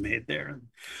money to be made there.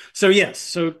 So yes,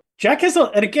 so Jack has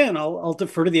and again, I'll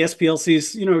defer to the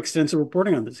SPLC's, extensive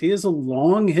reporting on this. He has a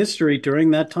long history during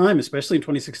that time, especially in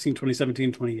 2016,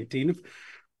 2017, 2018, of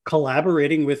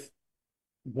collaborating with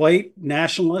white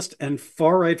nationalist and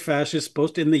far-right fascists,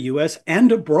 both in the U.S.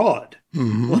 and abroad.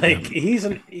 Like he's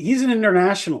an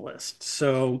internationalist.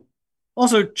 So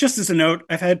also, just as a note,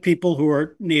 I've had people who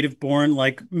are native born,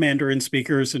 like Mandarin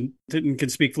speakers and can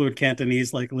speak fluent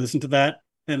Cantonese, like listen to that.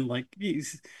 And like,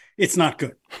 it's not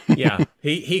good. Yeah.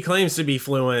 He claims to be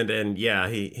fluent. And yeah,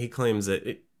 he claims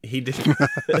that he did.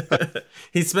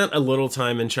 He spent a little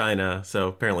time in China. So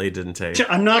apparently it didn't take.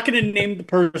 I'm not going to name the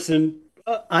person,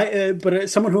 but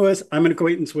someone who I'm an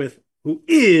acquaintance with who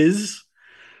is.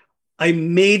 I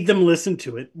made them listen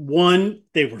to it. One,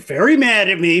 they were very mad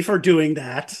at me for doing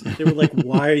that. They were like,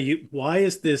 why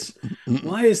is this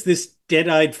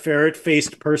dead-eyed,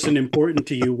 ferret-faced person important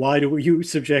to you? Why were you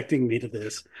subjecting me to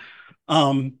this?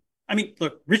 I mean,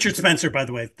 look, Richard Spencer, by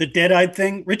the way, the dead-eyed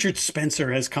thing, Richard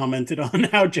Spencer has commented on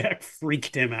how Jack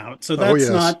freaked him out. So that's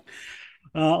not,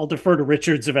 I'll defer to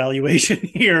Richard's evaluation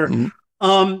here.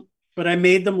 But I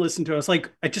made them listen to it. I was like,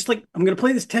 I'm going to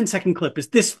play this 10-second clip. Is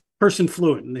this person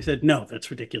fluent? And they said, no, that's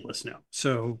ridiculous. No.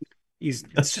 So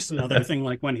that's just another thing,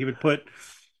 like when he would put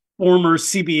former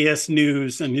CBS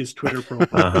News in his Twitter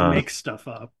profile and make stuff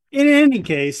up. In any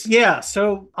case, yeah.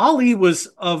 So Ali was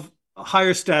of a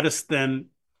higher status than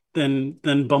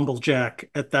Bumblejack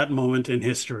at that moment in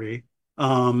history.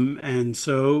 And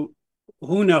so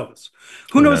who knows?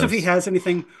 Who knows if he has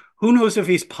anything? Who knows if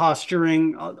he's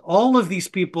posturing? All of these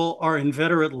people are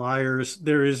inveterate liars.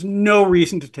 There is no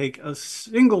reason to take a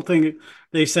single thing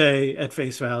they say at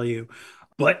face value,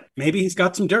 but maybe he's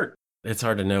got some dirt. It's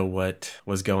hard to know what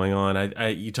was going on.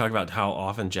 You talk about how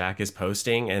often Jack is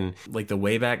posting, and like the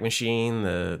Wayback Machine,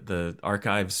 the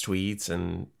archives tweets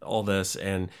and all this.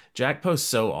 And Jack posts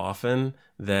so often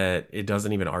that it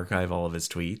doesn't even archive all of his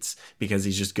tweets because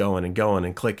he's just going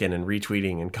and clicking and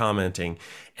retweeting and commenting.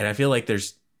 And I feel like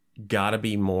there's got to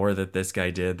be more that this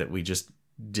guy did that we just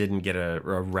didn't get a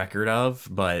record of,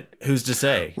 but who's to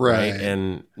say? Right.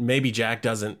 And maybe Jack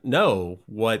doesn't know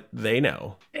what they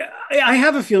know. I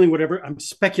have a feeling I'm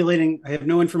speculating. I have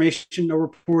no information, no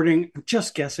reporting. I'm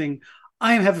just guessing.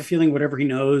 I have a feeling whatever he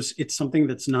knows, it's something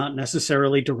that's not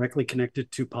necessarily directly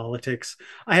connected to politics.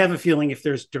 I have a feeling if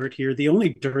there's dirt here, the only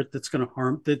dirt that's going to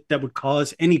harm, that would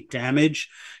cause any damage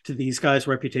to these guys'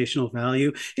 reputational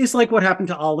value is like what happened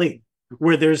to Ali,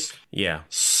 where there's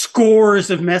scores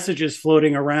of messages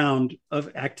floating around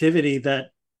of activity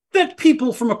that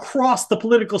people from across the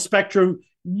political spectrum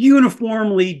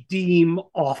uniformly deem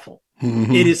awful.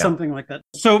 It is something like that.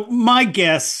 So my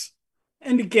guess,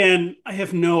 and again, I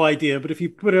have no idea, but if you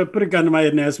put a gun to my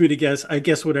head and ask me to guess, I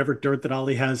guess whatever dirt that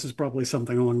Ali has is probably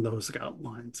something along those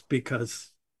lines.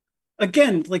 Because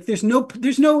again, like there's no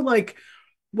like,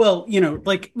 well,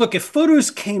 like, look, if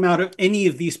photos came out of any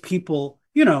of these people,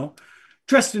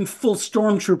 dressed in full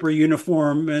stormtrooper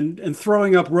uniform and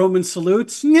throwing up Roman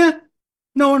salutes, no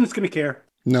one's going to care.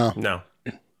 No,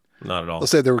 not at all. They'll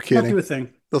say they were kidding. Not do a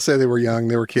thing. They'll say they were young.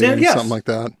 They were kidding. Something like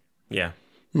that. Yeah.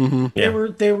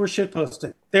 They were shit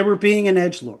posting. They were being an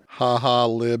edgelord. Ha ha,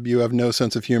 lib. You have no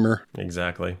sense of humor.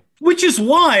 Exactly. Which is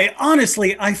why,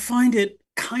 honestly, I find it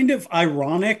kind of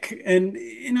ironic and,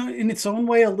 in its own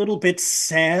way, a little bit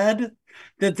sad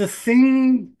that the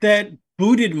thing that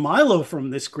booted Milo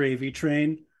from this gravy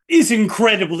train is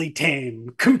incredibly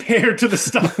tame compared to the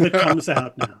stuff that comes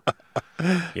out now.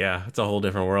 Yeah, it's a whole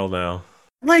different world now.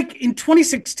 Like in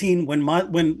 2016, when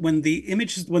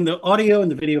the audio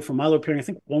and the video from Milo appearing, I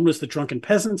think one was the Drunken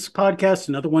Peasants podcast,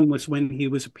 another one was when he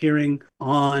was appearing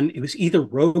on, it was either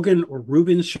Rogan or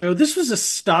Rubin's show. This was a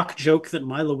stock joke that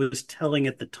Milo was telling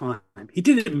at the time. He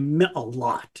did it a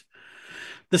lot.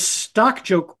 The stock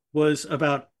joke was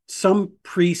about some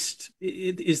priest,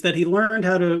 is that he learned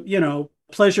how to,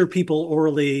 pleasure people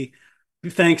orally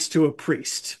thanks to a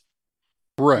priest.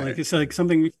 Right. Like it's like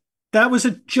something that was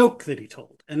a joke that he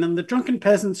told. And then the Drunken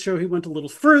Peasants show, he went a little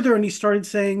further and he started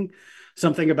saying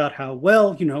something about how,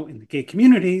 well, in the gay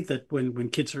community, that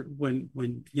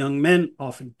when young men,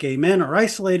 often gay men, are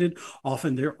isolated,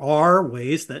 often there are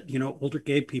ways that, older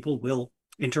gay people will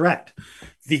interact.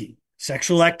 The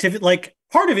sexual activity, like,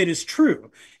 part of it is true,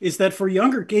 is that for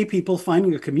younger gay people,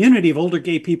 finding a community of older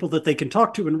gay people that they can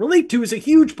talk to and relate to is a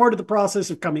huge part of the process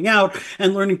of coming out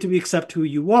and learning to accept who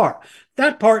you are.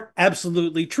 That part,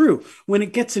 absolutely true. When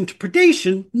it gets into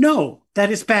predation, no,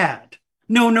 that is bad.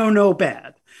 No,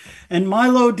 bad. And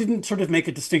Milo didn't sort of make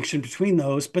a distinction between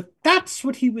those, but that's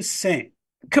what he was saying.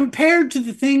 Compared to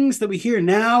the things that we hear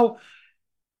now,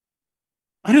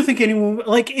 I don't think anyone,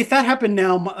 like, if that happened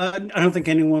now, I don't think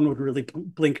anyone would really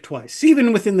blink twice,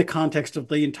 even within the context of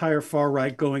the entire far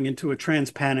right going into a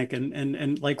trans panic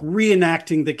and like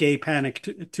reenacting the gay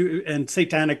panic to and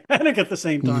satanic panic at the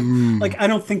same time. Like, I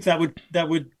don't think that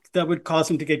would cause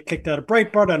him to get kicked out of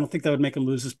Breitbart. I don't think that would make him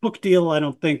lose his book deal. I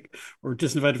don't think, or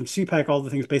disinvited from CPAC, all the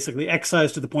things basically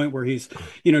excised to the point where he's,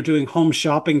 doing home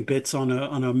shopping bits on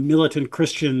a militant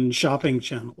Christian shopping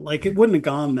channel. Like, it wouldn't have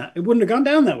gone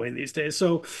down that way these days.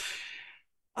 So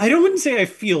I wouldn't say I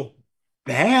feel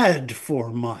bad for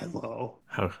Milo.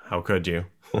 How could you?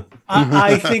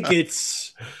 I think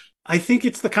it's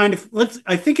the kind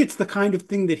of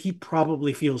thing that he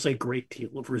probably feels a great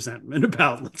deal of resentment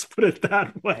about. Let's put it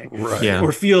that way. Right. Yeah.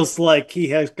 Or feels like he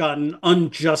has gotten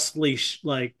unjustly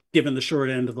given the short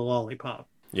end of the lollipop.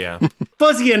 Yeah.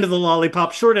 Fuzzy end of the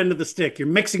lollipop, short end of the stick. You're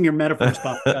mixing your metaphors,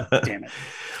 Bob. God damn it.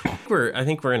 I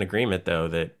think we're in agreement, though,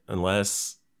 that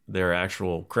unless there are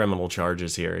actual criminal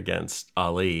charges here against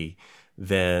Ali,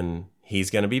 then he's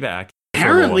going to be back.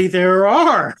 Apparently there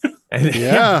are.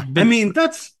 Yeah. I mean,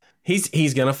 that's...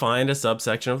 He's going to find a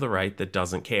subsection of the right that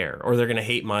doesn't care, or they're going to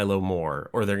hate Milo more,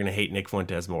 or they're going to hate Nick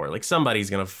Fuentes more. Like, somebody's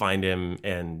going to find him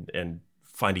and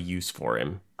find a use for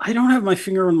him. I don't have my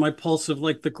finger on my pulse of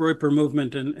like the Groyper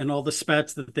movement and all the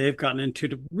spats that they've gotten into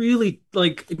to really,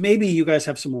 like, maybe you guys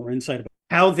have some more insight about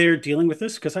how they're dealing with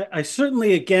this. Because I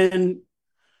certainly, again,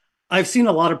 I've seen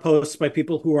a lot of posts by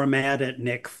people who are mad at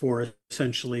Nick for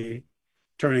essentially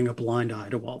turning a blind eye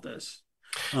to all this.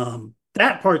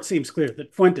 That part seems clear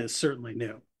that Fuentes certainly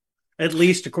knew, at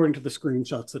least according to the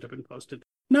screenshots that have been posted.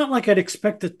 Not like I'd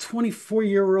expect a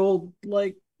 24-year-old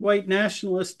like white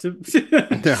nationalist to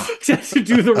to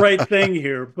do the right thing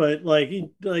here, but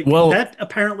that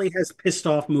apparently has pissed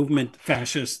off movement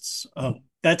fascists.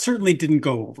 That certainly didn't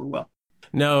go over well.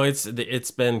 No,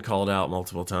 it's been called out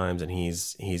multiple times, and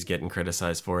he's getting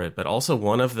criticized for it. But also,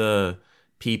 one of the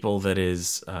people that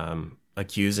is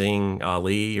accusing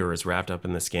Ali or is wrapped up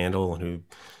in the scandal and who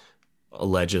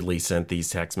allegedly sent these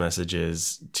text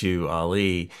messages to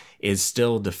Ali is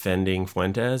still defending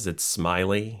Fuentes. It's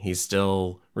Smiley. He's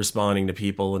still responding to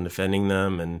people and defending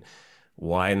them. And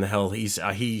why in the hell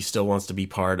he still wants to be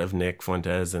part of Nick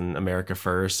Fuentes and America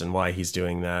First, and why he's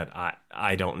doing that,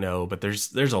 I don't know. But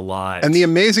there's a lot. And the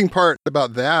amazing part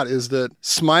about that is that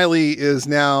Smiley is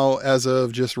now, as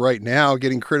of just right now,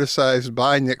 getting criticized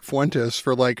by Nick Fuentes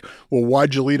for like, well,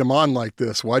 why'd you lead him on like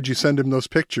this? Why'd you send him those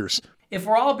pictures? If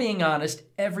we're all being honest,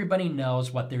 everybody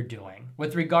knows what they're doing.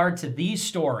 With regard to these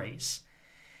stories,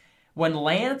 when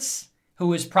Lance,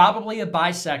 who is probably a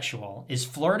bisexual, is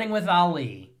flirting with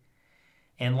Ali,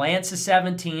 and Lance is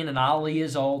 17 and Ali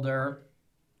is older,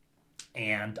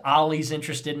 and Ali's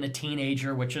interested in a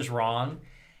teenager, which is wrong,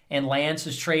 and Lance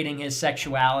is trading his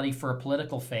sexuality for a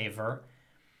political favor,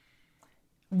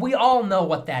 we all know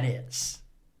what that is.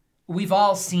 We've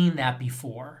all seen that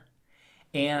before.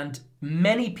 And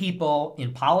many people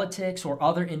in politics or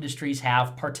other industries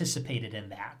have participated in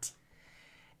that.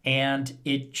 And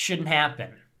it shouldn't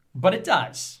happen. But it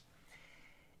does.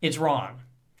 It's wrong.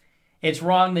 It's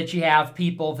wrong that you have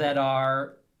people that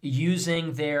are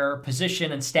using their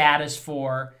position and status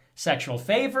for sexual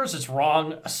favors. It's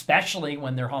wrong, especially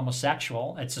when they're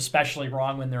homosexual. It's especially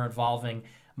wrong when they're involving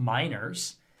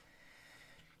minors.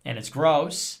 And it's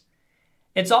gross.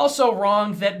 It's also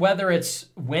wrong that whether it's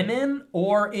women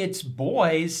or it's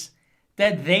boys,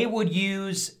 that they would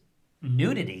use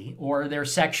nudity or their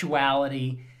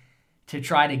sexuality to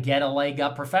try to get a leg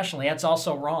up professionally. That's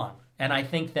also wrong. And I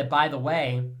think that, by the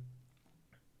way,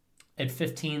 at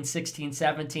 15, 16,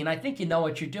 17, I think you know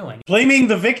what you're doing. Blaming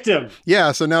the victim.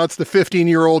 Yeah, so now it's the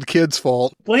 15-year-old kid's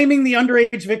fault. Blaming the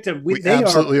underage victim. They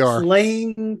absolutely are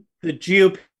playing the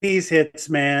GOP's hits,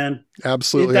 man.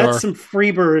 Absolutely That's some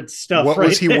Freebird stuff. What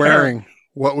was he wearing?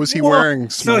 What was he wearing?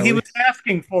 Smiley? So he was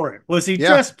asking for it. Was he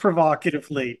dressed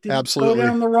provocatively? Did absolutely. He go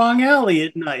down the wrong alley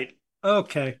at night?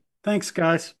 Okay. Thanks,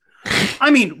 guys. I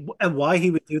mean, why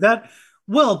he would do that?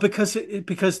 Well, because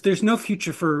there's no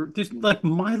future for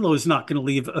Milo's not going to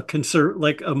leave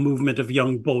a movement of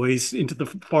young boys into the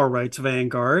far right's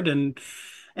vanguard,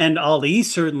 and Ali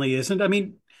certainly isn't. I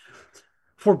mean,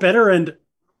 for better and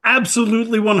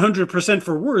absolutely 100%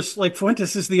 for worse, like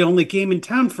Fuentes is the only game in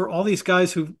town for all these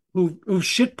guys who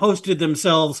shit posted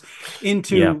themselves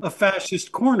into a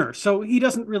fascist corner. So he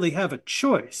doesn't really have a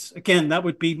choice. Again, that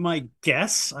would be my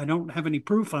guess. I don't have any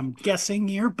proof. I'm guessing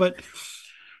here, but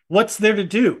what's there to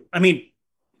do? I mean,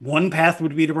 one path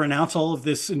would be to renounce all of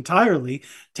this entirely,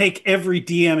 take every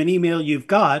DM and email you've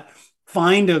got,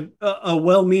 find a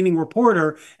well-meaning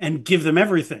reporter and give them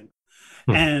everything.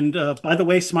 And by the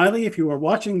way, Smiley, if you are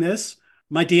watching this,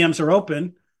 my DMs are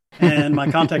open and my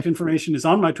contact information is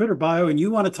on my Twitter bio, and you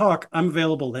want to talk, I'm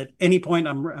available at any point.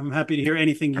 I'm happy to hear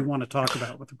anything you want to talk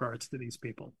about with regards to these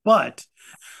people. But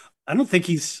I think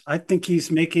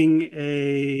he's making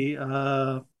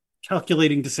a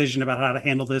calculating decision about how to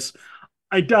handle this.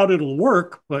 I doubt it'll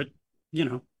work, but you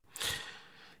know.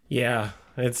 Yeah,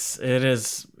 it's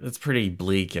pretty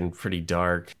bleak and pretty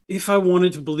dark. If I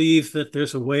wanted to believe that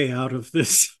there's a way out of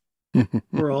this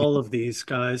for all of these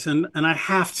guys, and I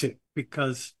have to,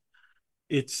 because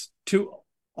it's too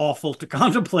awful to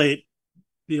contemplate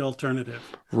the alternative.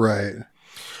 Right.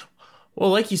 Well,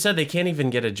 like you said, they can't even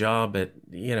get a job at,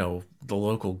 the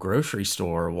local grocery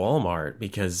store or Walmart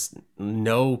because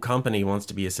no company wants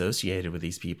to be associated with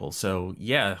these people. So,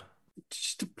 yeah.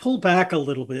 Just to pull back a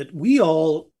little bit,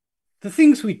 the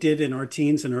things we did in our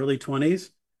teens and early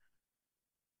 20s,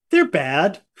 they're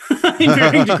bad in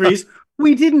varying degrees.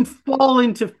 we didn't fall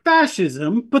into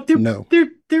fascism, but No.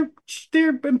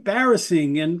 they're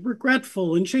embarrassing and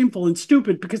regretful and shameful and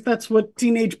stupid because that's what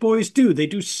teenage boys do. They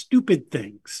do stupid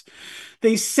things.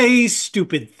 They say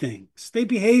stupid things. They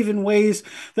behave in ways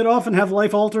that often have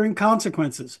life-altering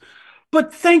consequences.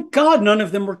 But thank God none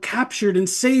of them were captured and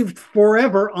saved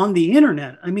forever on the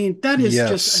internet. I mean, that is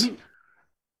just, I mean,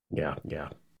 Yeah.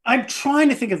 I'm trying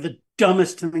to think of the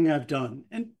dumbest thing I've done.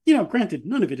 And, granted,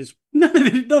 none of it,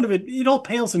 it all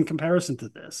pales in comparison to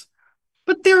this.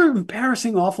 But there are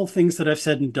embarrassing, awful things that I've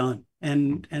said and done.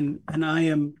 And I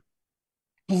am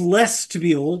blessed to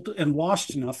be old and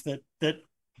washed enough that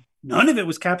none of it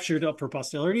was captured up for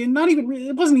posterity, and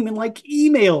it wasn't even like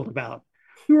emailed about.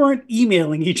 We weren't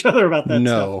emailing each other about that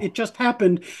stuff. It just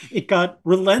happened. It got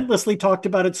relentlessly talked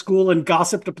about at school and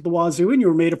gossiped up at the wazoo, and you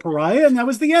were made a pariah, and that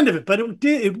was the end of it. But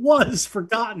it was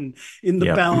forgotten in the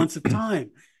balance of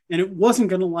time. And it wasn't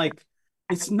going to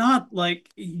it's not like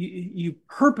you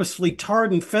purposefully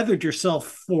tarred and feathered yourself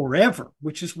forever,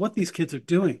 which is what these kids are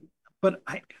doing. But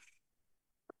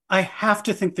I have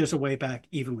to think there's a way back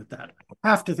even with that. I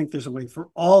have to think there's a way for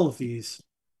all of these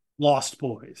lost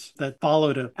boys that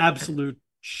followed an absolute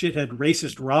shithead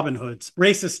racist Robin Hoods.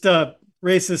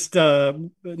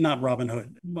 Not Robin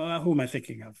Hood. Who am I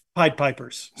thinking of? Pied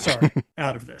Pipers. Sorry,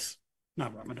 out of this.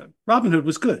 Not Robin Hood. Robin Hood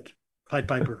was good. Pied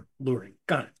Piper luring.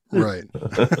 Got it. Right.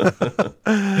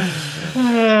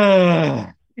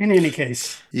 In any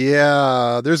case.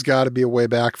 Yeah, there's got to be a way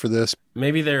back for this.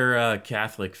 Maybe their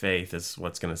Catholic faith is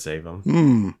what's going to save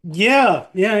them. Yeah.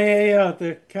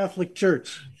 The Catholic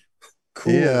Church.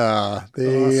 Cool. Yeah,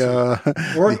 they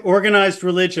awesome. Organized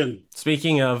religion.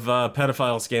 Speaking of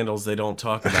pedophile scandals they don't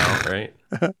talk about, right?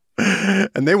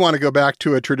 And they want to go back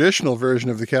to a traditional version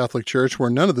of the Catholic Church where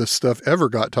none of this stuff ever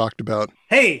got talked about.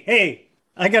 Hey,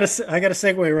 I got a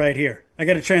segue right here. I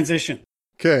got a transition.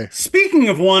 Okay. Speaking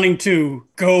of wanting to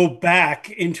go back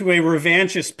into a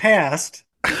revanchist past,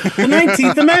 the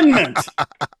 19th Amendment.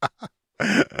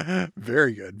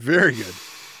 Very good. Very good.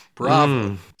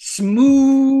 Bravo.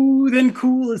 Smooth and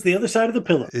cool as the other side of the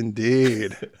pillow.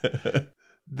 Indeed.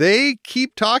 They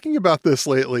keep talking about this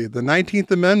lately. The 19th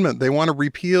Amendment. They want to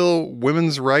repeal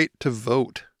women's right to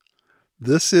vote.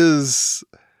 This is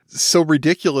so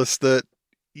ridiculous that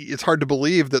it's hard to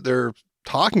believe that they're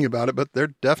talking about it, but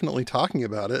they're definitely talking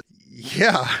about it.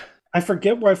 Yeah. I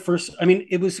forget where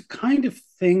it was a kind of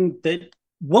thing that,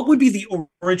 what would be the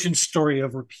origin story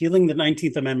of repealing the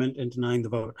 19th Amendment and denying the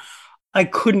vote? I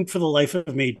couldn't for the life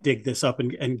of me dig this up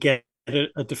and get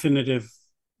a definitive,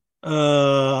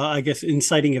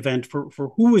 inciting event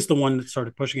for who was the one that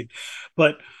started pushing it.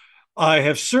 But I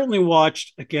have certainly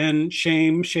watched, again,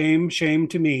 shame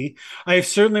to me. I have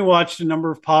certainly watched a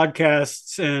number of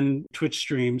podcasts and Twitch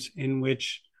streams in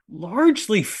which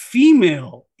largely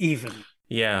female even.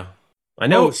 Yeah. I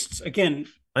know. Hosts. Again,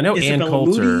 I know Ann Isabella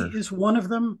Coulter Moody is one of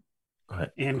them.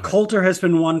 And Coulter has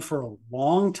been one for a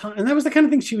long time. And that was the kind of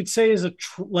thing she would say as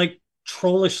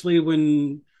trollishly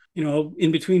when,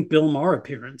 in between Bill Maher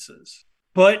appearances.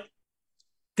 But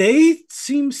they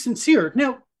seem sincere.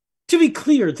 Now, to be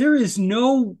clear, there is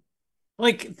no,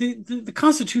 the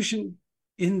Constitution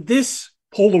in this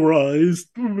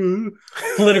polarized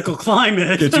political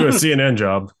climate. Get you a CNN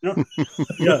job.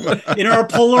 Yeah. In our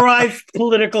polarized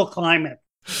political climate.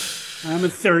 I'm a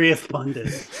 30th pundit.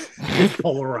 It's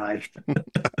polarized.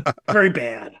 Very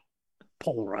bad.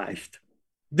 Polarized.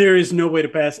 There is no way to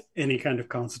pass any kind of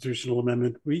constitutional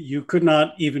amendment. You could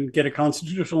not even get a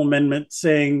constitutional amendment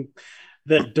saying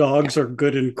that dogs are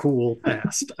good and cool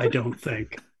passed, I don't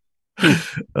think.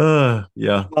 Yeah.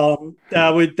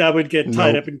 That would get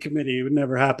tied up in committee. It would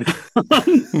never happen.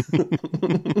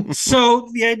 So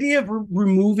the idea of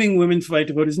removing women's right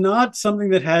to vote is not something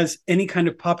that has any kind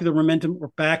of popular momentum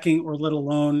or backing, or let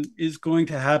alone is going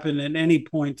to happen at any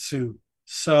point soon.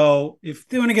 So if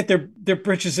they want to get their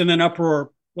britches in an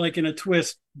uproar, like in a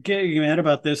twist, getting mad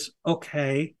about this,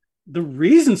 okay. The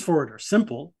reasons for it are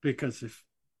simple, because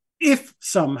if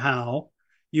somehow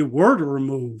you were to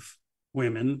remove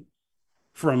women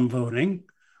from voting,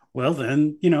 well,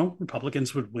 then,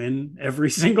 Republicans would win every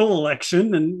single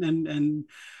election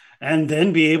and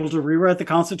then be able to rewrite the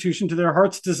Constitution to their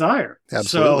heart's desire.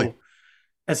 Absolutely. So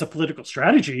as a political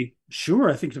strategy, sure,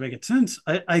 I think to make it sense.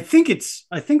 I think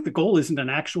the goal isn't an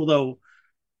actual, though,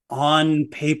 on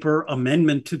paper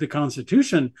amendment to the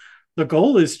Constitution. The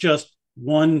goal is just,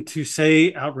 one, to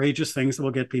say outrageous things that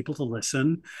will get people to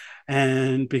listen.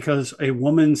 And because a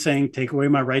woman saying, take away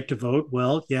my right to vote,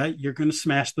 well, yeah, you're going to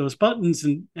smash those buttons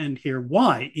and hear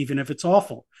why, even if it's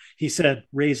awful. He said,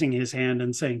 raising his hand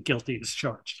and saying guilty as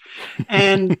charged.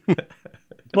 And,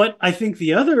 but I think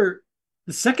the other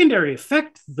The secondary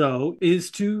effect, though,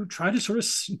 is to try to sort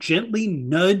of gently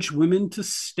nudge women to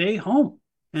stay home.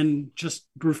 And just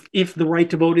if the right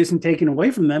to vote isn't taken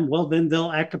away from them, well, then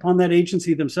they'll act upon that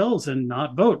agency themselves and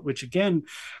not vote, which again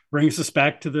brings us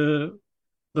back to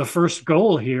the first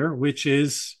goal here, which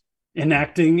is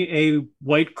enacting a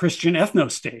white Christian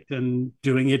ethno-state and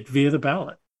doing it via the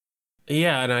ballot.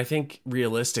 Yeah, and I think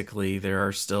realistically, there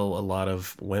are still a lot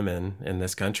of women in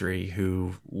this country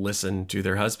who listen to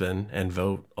their husband and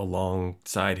vote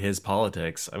alongside his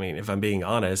politics. I mean, if I'm being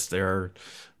honest, there are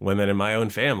women in my own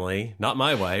family, not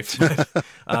my wife,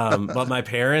 but my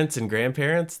parents and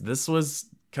grandparents. This was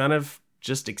kind of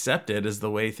just accepted as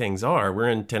the way things are. We're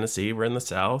in Tennessee, we're in the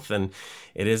South, and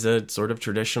it is a sort of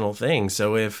traditional thing.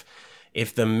 So if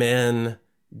the men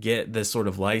get this sort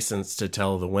of license to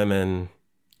tell the women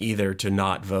either to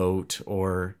not vote,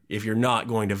 or if you're not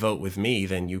going to vote with me,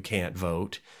 then you can't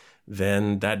vote,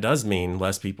 then that does mean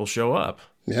less people show up.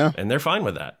 Yeah. And they're fine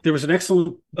with that. There was an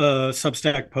excellent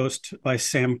Substack post by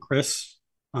Sam Criss.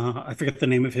 I forget the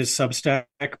name of his Substack,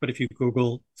 but if you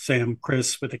Google Sam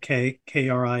Criss with a K,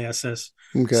 Kriss,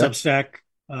 Okay. Substack,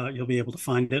 you'll be able to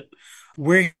find it,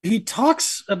 where he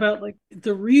talks about like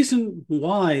the reason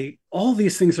why all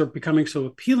these things are becoming so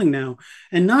appealing now,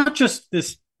 and not just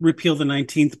this repeal the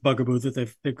 19th bugaboo that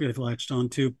they've latched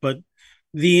onto, but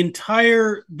the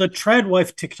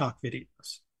Tradwife TikTok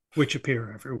videos, which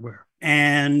appear everywhere.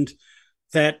 And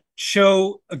that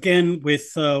show again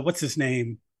with, what's his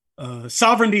name?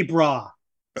 Sovereignty Bra.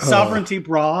 Sovereignty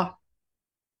Bra,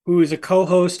 who is a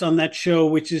co-host on that show,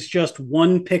 which is just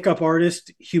one pickup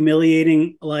artist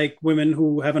humiliating like women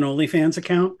who have an OnlyFans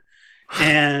account.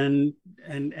 And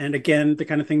again, the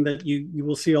kind of thing that you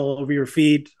will see all over your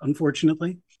feed,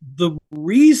 unfortunately. The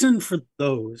reason for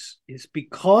those is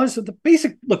because of the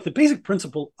basic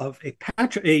principle of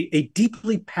a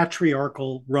deeply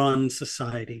patriarchal run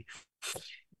society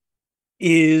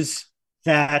is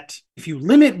that if you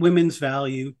limit women's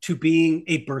value to being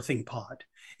a birthing pod,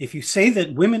 if you say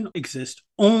that women exist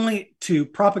only to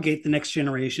propagate the next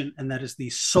generation, and that is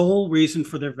the sole reason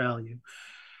for their value,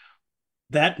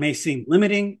 that may seem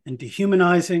limiting and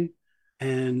dehumanizing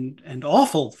and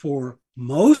awful for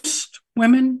most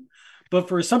women. But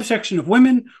for a subsection of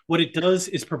women, what it does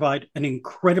is provide an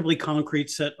incredibly concrete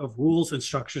set of rules and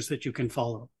structures that you can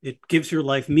follow. It gives your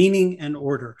life meaning and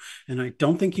order. And I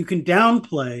don't think you can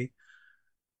downplay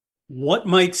what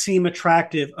might seem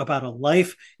attractive about a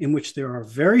life in which there are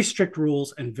very strict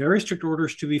rules and very strict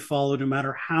orders to be followed, no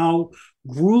matter how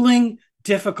grueling,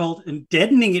 difficult, and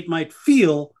deadening it might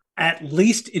feel. At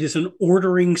least it is an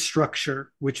ordering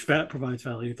structure which provides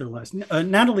value to their lives.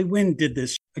 Natalie Wynn did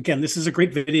this. Again, this is a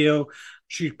great video.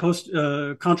 She posted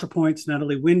ContraPoints.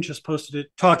 Natalie Wynn just posted it,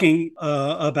 talking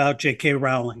about J.K.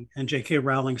 Rowling and J.K.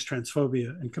 Rowling's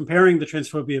transphobia, and comparing the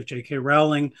transphobia of J.K.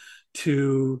 Rowling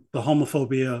to the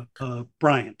homophobia of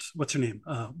Bryant. What's her name?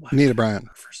 Anita Bryant.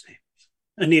 Her first name.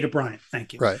 Anita Bryant,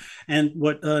 thank you. Right. And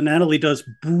what Natalie does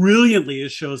brilliantly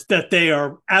is shows that they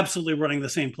are absolutely running the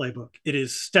same playbook. It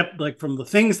is from the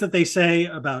things that they say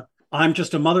about, I'm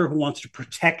just a mother who wants to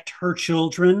protect her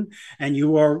children, and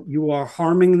you are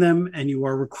harming them, and you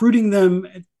are recruiting them,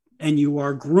 and you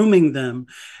are grooming them,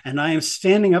 and I am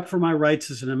standing up for my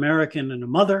rights as an American and a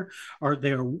mother.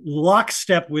 They are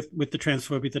lockstep with the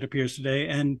transphobia that appears today,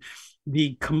 and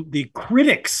the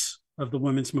critics of the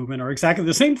women's movement are exactly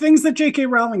the same things that J.K.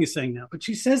 Rowling is saying now. But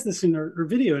she says this in her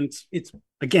video, and it's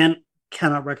again,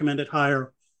 cannot recommend it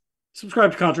higher.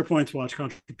 Subscribe to ContraPoints, watch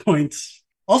ContraPoints.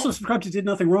 Also subscribe to Did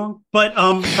Nothing Wrong, but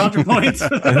ContraPoints.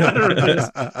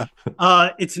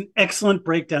 It's an excellent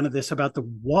breakdown of this about the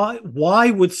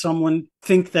why would someone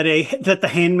think that The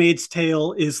Handmaid's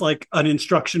Tale is like an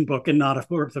instruction book and not a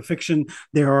work of fiction.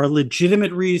 There are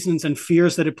legitimate reasons and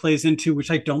fears that it plays into,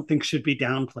 which I don't think should be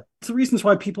downplayed. It's the reasons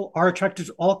why people are attracted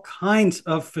to all kinds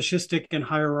of fascistic and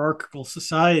hierarchical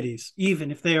societies,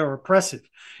 even if they are oppressive.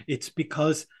 It's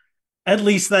because at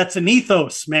least that's an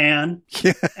ethos, man.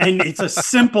 Yeah. And it's a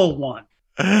simple one.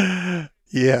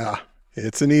 Yeah,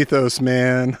 it's an ethos,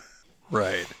 man.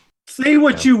 Right. Say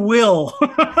what you will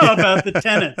about the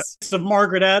tenets of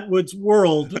Margaret Atwood's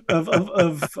world of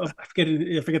I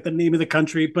forget the name of the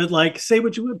country, but like say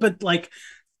what you will, but like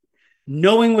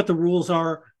knowing what the rules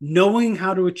are, knowing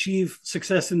how to achieve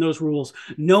success in those rules,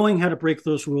 knowing how to break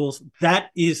those rules, that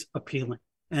is appealing.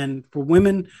 And for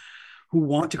women who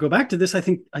want to go back to this, I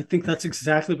think that's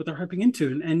exactly what they're hyping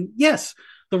into. And yes,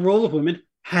 the role of women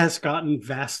has gotten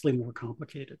vastly more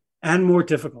complicated and more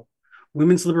difficult.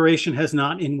 Women's liberation has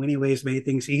not in many ways made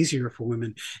things easier for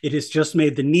women. It has just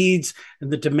made the needs and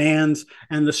the demands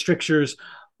and the strictures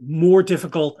more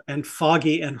difficult and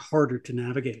foggy and harder to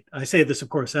navigate. I say this, of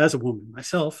course, as a woman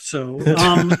myself. So,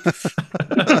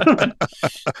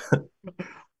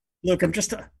 look,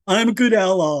 I'm a good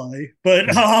ally,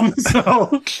 but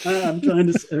so I'm trying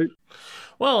to say.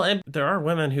 Well, and there are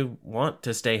women who want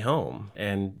to stay home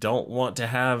and don't want to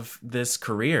have this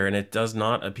career, and it does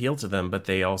not appeal to them, but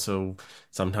they also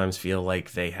sometimes feel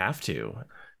like they have to.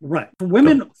 Right. For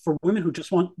women who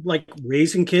just want, like,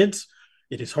 raising kids,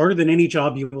 it is harder than any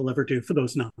job you will ever do for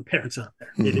those non-parents out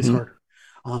there. It is harder.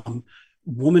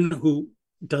 Woman who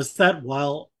does that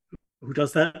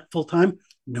full time,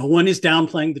 no one is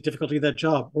downplaying the difficulty of that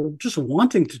job or just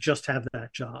wanting to just have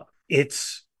that job.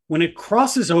 It's when it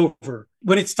crosses over,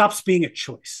 when it stops being a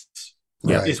choice,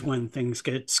 is when things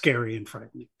get scary and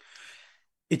frightening.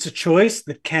 It's a choice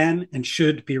that can and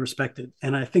should be respected.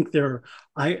 And I think again,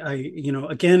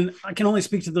 I can only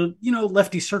speak to the,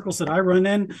 lefty circles that I run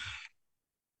in.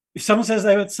 If someone says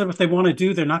that's what they want to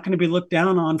do, they're not going to be looked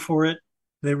down on for it.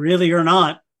 They really are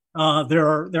not. There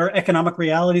are economic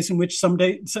realities in which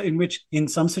in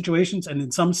some situations and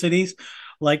in some cities,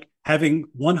 like having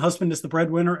one husband as the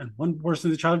breadwinner and one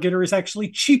person as the child getter is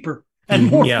actually cheaper and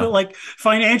more like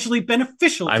financially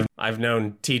beneficial. I've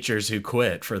known teachers who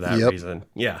quit for that reason.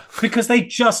 Yeah. Because they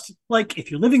just, like,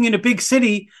 if you're living in a big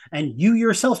city and you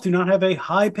yourself do not have a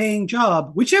high paying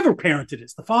job, whichever parent it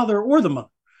is, the father or the mother,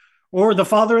 or the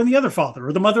father and the other father,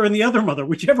 or the mother and the other mother,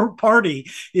 whichever party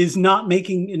is not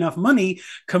making enough money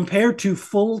compared to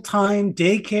full-time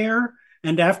daycare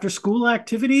and after-school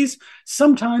activities,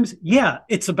 sometimes,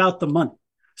 it's about the money.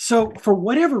 So for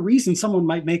whatever reason someone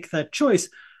might make that choice,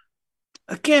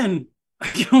 again, I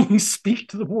can only speak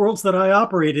to the worlds that I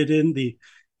operated in, the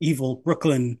evil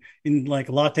Brooklyn, in like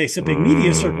latte sipping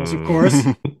media circles, of course,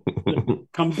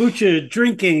 kombucha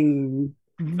drinking,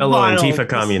 hello, Antifa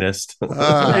communist.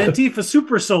 Antifa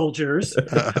super soldiers.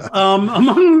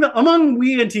 Among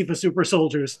we Antifa super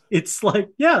soldiers, it's like,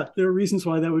 there are reasons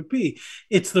why that would be.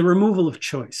 It's the removal of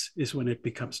choice is when it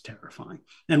becomes terrifying,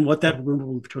 and what that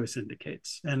removal of choice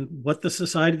indicates, and what the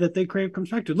society that they crave comes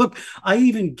back to. Look, I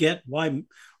even get why,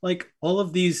 like, all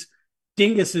of these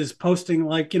dinguses posting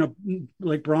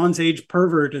like Bronze Age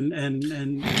pervert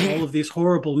and all of these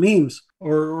horrible memes,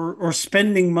 or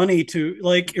spending money to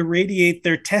like irradiate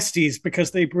their testes because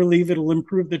they believe it'll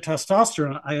improve their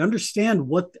testosterone. I understand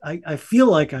what I feel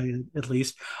like I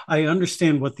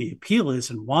understand what the appeal is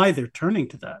and why they're turning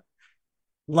to that.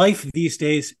 Life these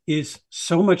days is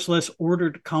so much less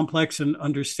ordered, complex, and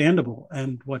understandable.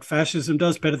 And what fascism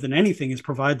does better than anything is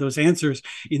provide those answers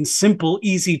in simple,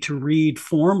 easy to read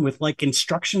form with like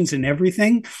instructions and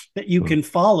everything that you can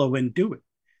follow and do it.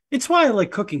 It's why I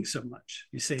like cooking so much,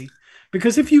 you see,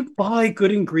 because if you buy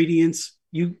good ingredients,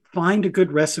 you find a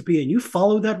good recipe and you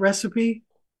follow that recipe,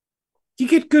 you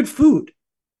get good food.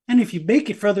 And if you make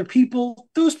it for other people,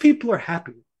 those people are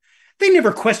happy. They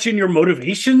never question your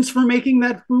motivations for making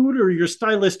that food, or your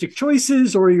stylistic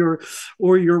choices, or your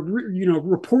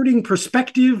reporting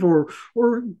perspective, or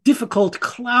difficult,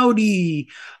 cloudy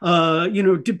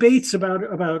debates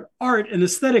about art and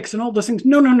aesthetics and all those things.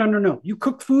 No. You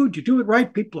cook food, you do it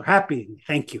right, people are happy, and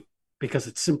thank you, because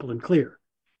it's simple and clear.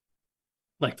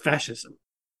 Like fascism.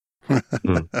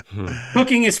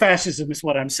 Cooking is fascism, is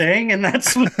what I'm saying, and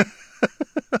that's what.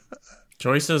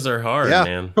 Choices are hard,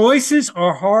 man. Choices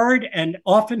are hard and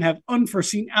often have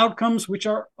unforeseen outcomes, which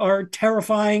are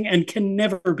terrifying and can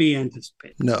never be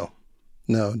anticipated.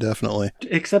 No, definitely.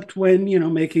 Except when,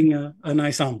 making a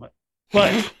nice omelet.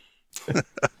 But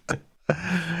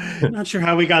I'm not sure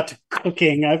how we got to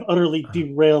cooking. I've utterly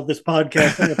derailed this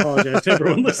podcast. I apologize to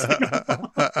everyone listening.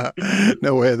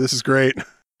 No way. This is great.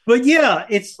 But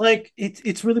it's like,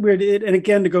 it's really weird. And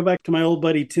again, to go back to my old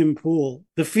buddy, Tim Pool,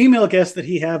 the female guest that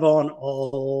he have on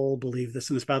all believe this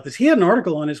and this about this. He had an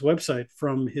article on his website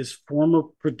from his former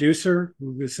producer,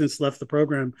 who has since left the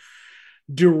program,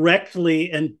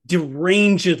 directly and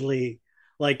derangedly,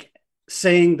 like,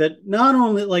 saying that not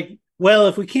only, like, well,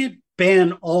 if we can't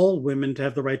ban all women to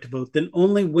have the right to vote, then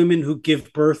only women who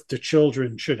give birth to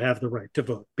children should have the right to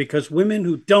vote, because women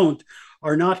who don't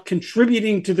are not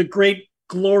contributing to the great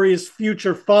glorious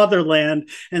future fatherland,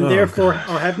 and therefore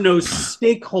have no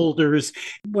stakeholders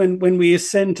when we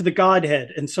ascend to the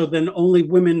Godhead. And so then only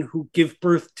women who give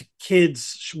birth to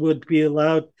kids would be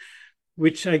allowed,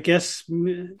 which I guess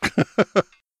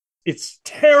it's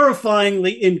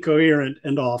terrifyingly incoherent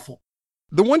and awful.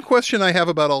 The one question I have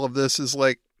about all of this is,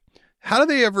 like, how do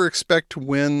they ever expect to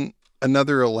win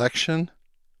another election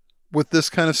with this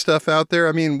kind of stuff out there?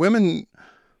 I mean, women,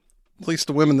 at least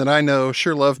the women that I know,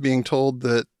 sure love being told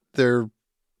that they're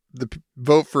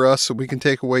vote for us so we can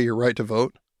take away your right to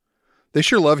vote. They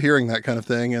sure love hearing that kind of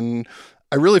thing. And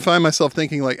I really find myself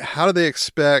thinking, like, how do they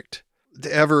expect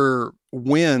to ever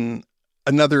win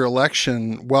another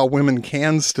election while women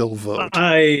can still vote?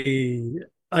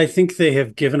 I think they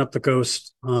have given up the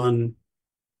ghost on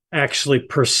actually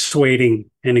persuading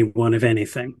anyone of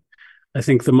anything. I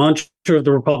think the mantra of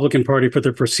the Republican Party for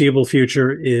the foreseeable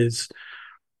future is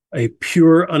a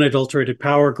pure, unadulterated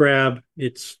power grab.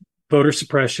 It's voter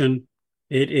suppression.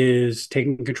 It is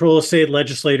taking control of state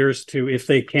legislators to, if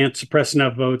they can't suppress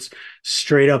enough votes,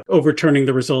 straight up overturning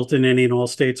the result in any and all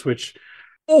states, which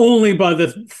only by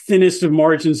the thinnest of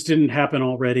margins didn't happen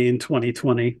already in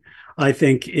 2020. I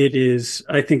think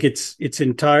it's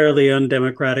entirely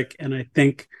undemocratic, and I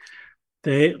think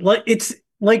it's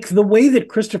like the way that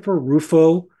Christopher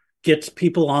Rufo gets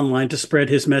people online to spread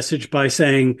his message by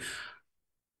saying,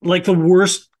 like the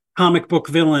worst comic book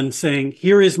villain saying,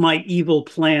 here is my evil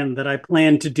plan that I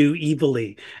plan to do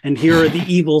evilly, and here are the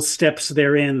evil steps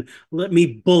therein. Let me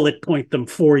bullet point them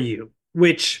for you.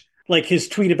 Which, like his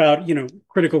tweet about,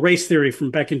 critical race theory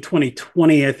from back in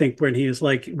 2020, I think, when he was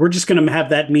like, we're just going to have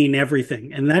that mean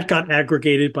everything. And that got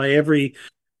aggregated by every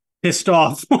pissed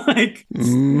off, pissed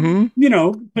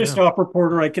off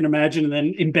reporter I can imagine, and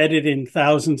then embedded in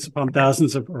thousands upon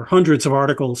thousands of, or hundreds of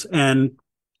articles. And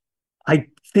I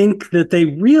think that they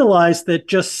realize that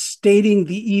just stating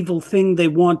the evil thing they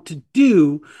want to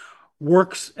do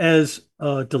works as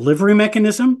a delivery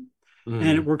mechanism,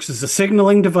 and it works as a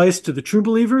signaling device to the true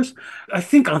believers. I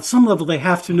think on some level they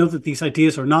have to know that these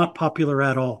ideas are not popular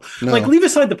at all. No. Like, leave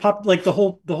aside the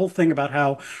whole thing about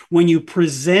how when you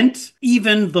present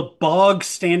even the bog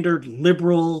standard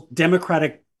liberal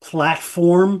democratic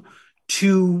platform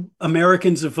to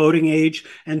Americans of voting age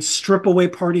and strip away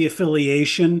party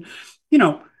affiliation,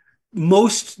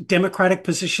 most democratic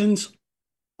positions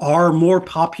are more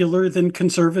popular than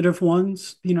conservative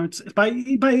ones. It's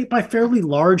by fairly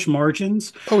large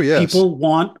margins. Oh, yes. People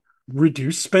want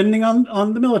reduced spending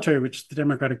on the military, which the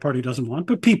Democratic Party doesn't want,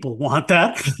 but people want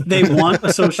that. They want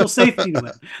a social safety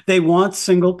net. They want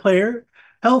single payer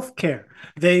health care.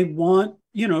 They want,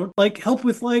 help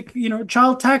with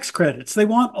child tax credits. They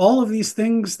want all of these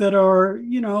things that are,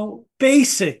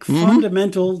 basic,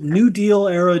 fundamental New Deal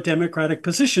era Democratic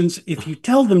positions if you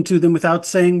tell them to them without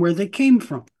saying where they came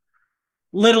from.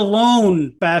 Let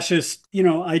alone fascist,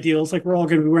 ideals. Like, we're all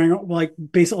going to be wearing,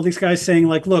 all these guys saying,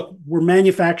 like, look, we're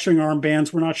manufacturing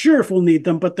armbands. We're not sure if we'll need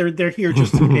them, but they're here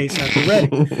just in case at the ready.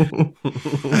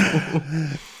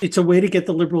 It's a way to get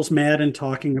the liberals mad and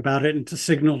talking about it, and to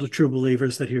signal to true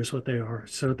believers that here's what they are.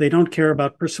 So they don't care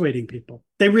about persuading people.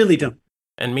 They really don't.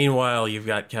 And meanwhile, you've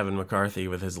got Kevin McCarthy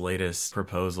with his latest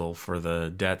proposal for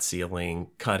the debt ceiling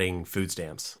cutting food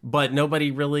stamps. But nobody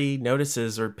really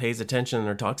notices or pays attention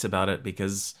or talks about it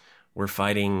because we're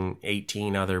fighting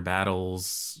 18 other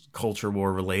battles, culture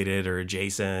war related or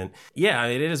adjacent. Yeah,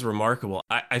 it is remarkable.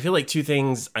 I feel like two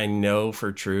things I know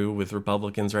for true with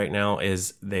Republicans right now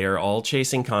is they are all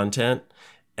chasing content,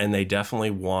 and they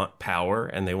definitely want power,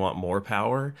 and they want more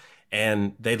power,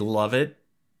 and they'd love it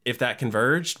if that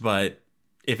converged, but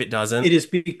if it doesn't,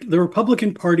 the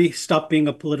Republican Party stopped being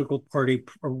a political party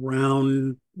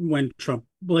around when Trump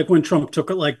took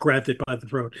it, grabbed it by the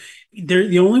throat.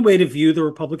 The only way to view the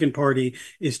Republican Party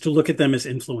is to look at them as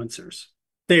influencers.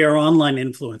 They are online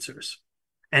influencers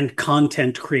and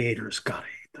content creators. God, I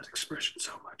hate that expression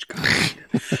so much. God, I hate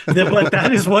it. But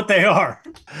that is what they are.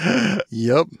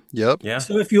 Yep. Yeah.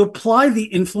 So if you apply the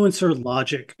influencer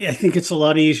logic, I think it's a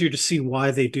lot easier to see why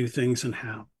they do things and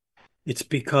how. It's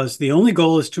because the only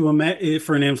goal is for an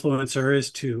influencer is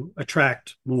to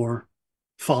attract more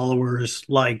followers,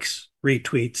 likes,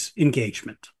 retweets,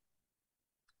 engagement.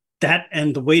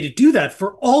 And the way to do that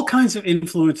for all kinds of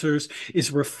influencers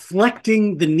is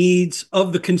reflecting the needs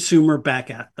of the consumer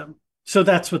back at them. So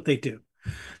that's what they do.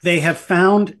 They have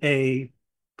found a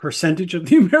percentage of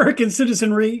the American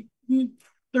citizenry,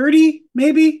 30,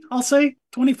 maybe, I'll say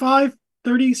 25,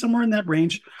 30, somewhere in that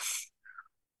range,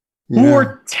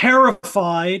 more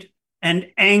terrified and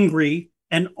angry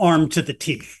and armed to the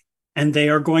teeth. And they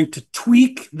are going to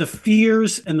tweak the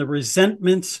fears and the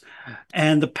resentments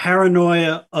and the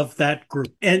paranoia of that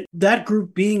group. And that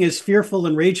group, being as fearful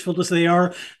and rage-filled as they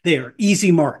are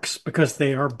easy marks because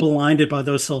they are blinded by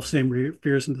those self-same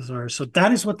fears and desires. So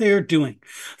that is what they are doing.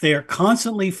 They are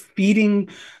constantly feeding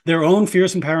their own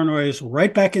fears and paranoias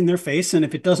right back in their face. And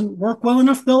if it doesn't work well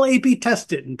enough, they'll A/B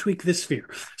test it and tweak this fear.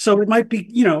 So it might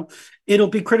be, it'll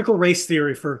be critical race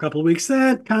theory for a couple of weeks.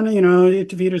 That kind of, it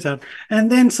defeaters out.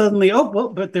 And then suddenly,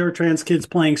 but there are trans kids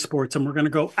playing sports, and we're going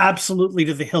to go absolutely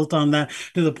to the hilt on that,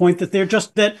 to the point that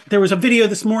there was a video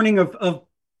this morning of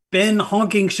Ben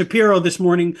honking Shapiro this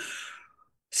morning,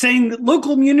 saying that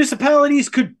local municipalities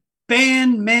could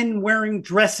ban men wearing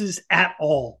dresses at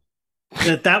all.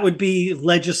 That would be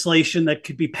legislation that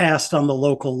could be passed on the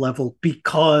local level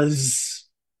because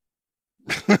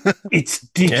it's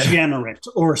degenerate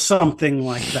or something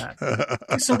like that.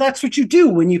 So that's what you do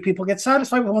when you people get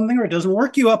satisfied with one thing or it doesn't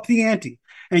work, you up the ante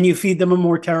and you feed them a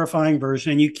more terrifying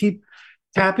version and you keep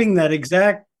tapping that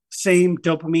exact same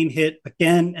dopamine hit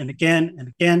again and again and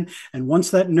again. And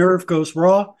once that nerve goes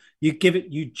raw, you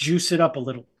juice it up a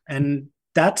little. And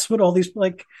that's what all these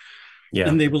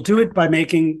and they will do it by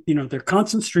making, their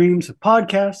constant streams of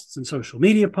podcasts and social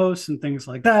media posts and things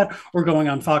like that, or going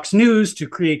on Fox News to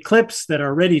create clips that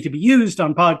are ready to be used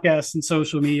on podcasts and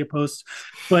social media posts.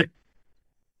 But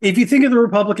if you think of the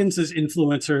Republicans as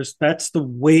influencers, that's the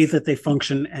way that they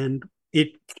function. And it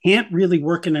can't really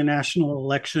work in a national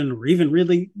election or even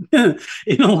really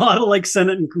in a lot of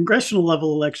Senate and congressional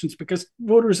level elections because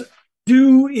voters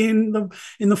do in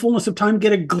the fullness of time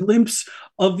get a glimpse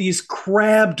of these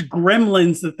crabbed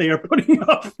gremlins that they are putting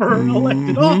up for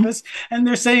elected office. And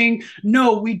they're saying,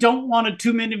 no, we don't want a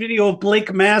 2-minute video of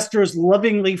Blake Masters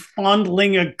lovingly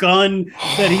fondling a gun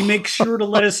that he makes sure to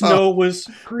let us know was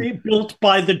built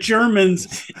by the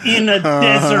Germans in a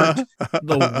desert.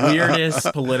 The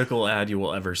weirdest political ad you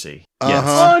will ever see. Yes.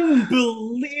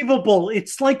 Unbelievable.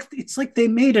 It's like they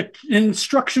made an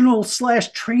instructional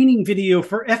 / training video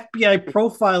for FBI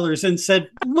profilers and said,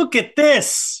 look at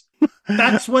this.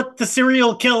 That's what the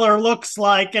serial killer looks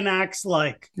like and acts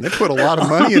like. They put a lot of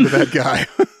money into that guy.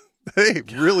 They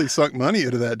really sunk money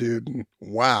into that dude.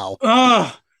 Wow.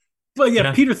 But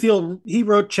yeah, Peter Thiel, he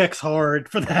wrote checks hard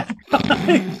for that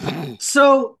guy.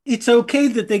 So it's okay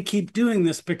that they keep doing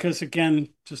this because, again,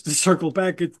 just to circle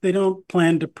back, they don't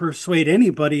plan to persuade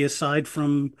anybody aside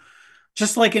from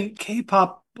just like in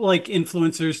K-pop,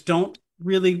 influencers don't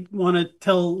really want to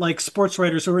tell sports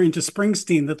writers who are into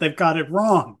Springsteen that they've got it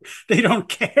wrong. They don't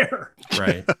care.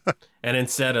 Right. And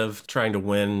instead of trying to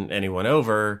win anyone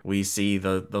over, we see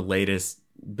the latest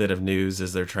bit of news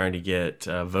is they're trying to get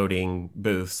voting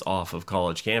booths off of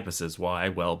college campuses. Why?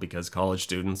 Well, because college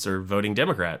students are voting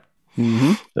Democrat.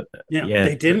 Yeah,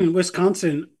 they did in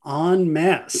Wisconsin en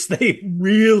masse. They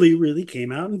really, really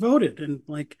came out and voted. And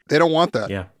they don't want that.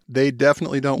 Yeah. They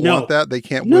definitely don't want that. They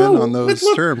can't win on those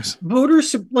terms.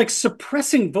 Voters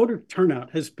suppressing voter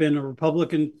turnout has been a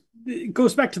Republican. It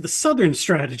goes back to the Southern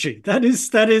strategy. That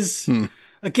is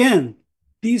again,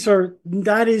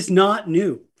 that is not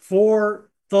new. For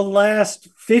the last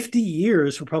 50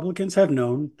 years, Republicans have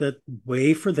known that the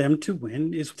way for them to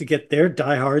win is to get their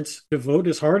diehards to vote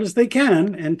as hard as they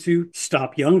can and to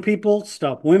stop young people,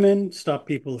 stop women, stop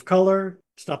people of color,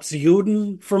 stop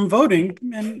Juden from voting,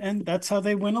 and that's how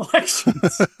they win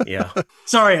elections. Yeah.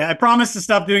 Sorry, I promised to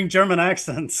stop doing German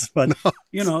accents, but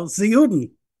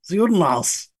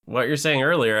Judenmaus. What you're saying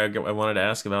earlier, I wanted to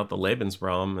ask about the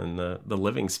Lebensraum and the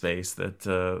living space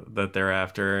that they're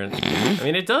after. And I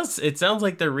mean, it sounds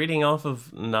like they're reading off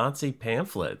of Nazi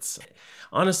pamphlets.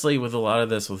 Honestly, with a lot of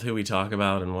this, with who we talk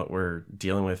about and what we're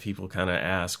dealing with, people kind of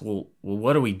ask, well,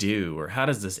 what do we do? Or how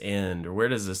does this end? Or where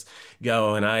does this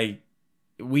go? And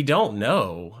we don't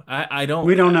know.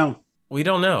 We don't know. We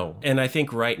don't know. And I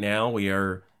think right now we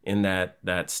are in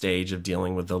that stage of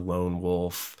dealing with the lone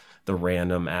wolf, the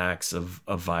random acts of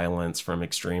violence from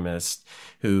extremists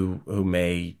who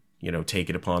may, take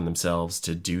it upon themselves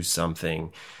to do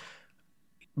something.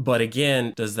 But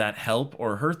again, does that help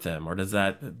or hurt them? Or does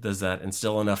that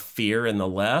instill enough fear in the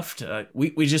left?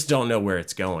 We just don't know where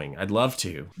it's going. I'd love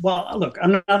to. Well, look,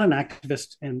 I'm not an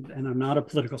activist and I'm not a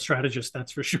political strategist,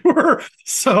 that's for sure.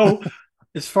 So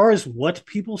as far as what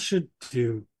people should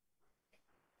do,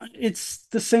 it's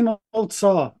the same old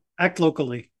saw. Act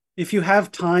locally. If you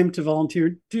have time to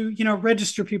volunteer,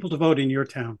 register people to vote in your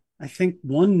town. I think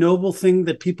one noble thing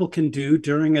that people can do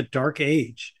during a dark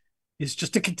age is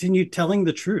just to continue telling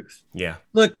the truth. Yeah.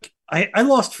 Look, I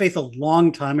lost faith a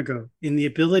long time ago in the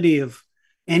ability of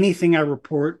anything I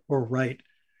report or write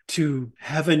to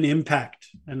have an impact.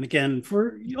 And again,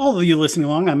 for all of you listening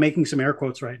along, I'm making some air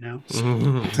quotes right now.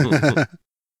 So.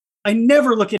 I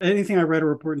never look at anything I read or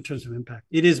report in terms of impact.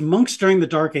 It is monks during the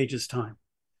dark ages time.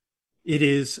 It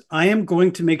is, I am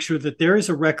going to make sure that there is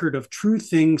a record of true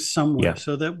things somewhere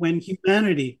so that when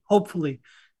humanity hopefully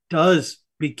does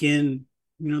begin,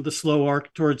 the slow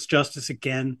arc towards justice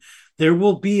again, there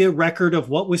will be a record of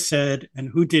what was said and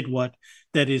who did what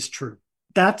that is true.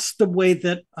 That's the way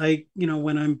that I,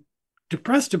 when I'm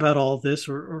depressed about all of this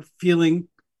or feeling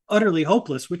utterly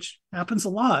hopeless, which happens a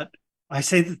lot, I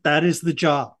say that is the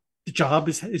job. The job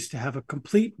is to have a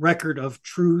complete record of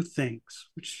true things,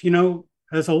 which,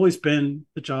 has always been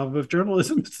the job of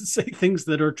journalism, is to say things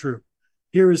that are true.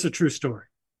 Here is a true story.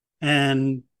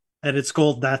 And at its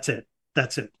goal, that's it.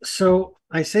 That's it. So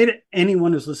I say to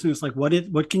anyone who's listening, it's like,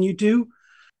 what can you do?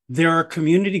 There are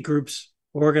community groups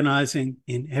organizing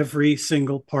in every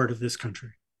single part of this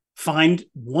country. Find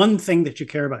one thing that you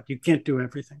care about. You can't do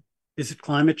everything. Is it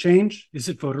climate change? Is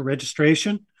it voter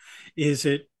registration? Is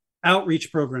it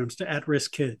outreach programs to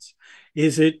at-risk kids?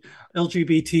 Is it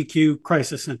LGBTQ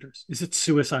crisis centers? Is it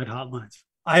suicide hotlines?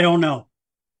 I don't know.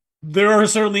 There are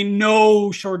certainly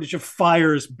no shortage of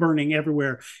fires burning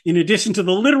everywhere, in addition to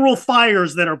the literal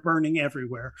fires that are burning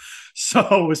everywhere.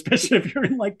 So, especially if you're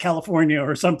in like California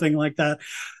or something like that,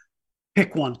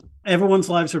 pick one. Everyone's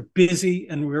lives are busy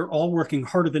and we're all working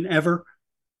harder than ever.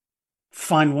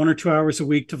 Find 1 or 2 hours a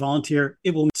week to volunteer.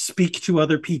 It will speak to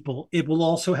other people. It will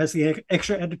also has the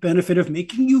extra added benefit of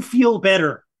making you feel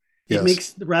better. It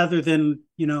makes, rather than,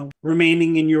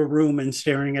 remaining in your room and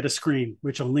staring at a screen,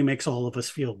 which only makes all of us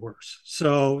feel worse.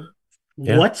 So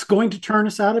what's going to turn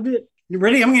us out of it? You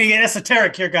ready? I'm going to get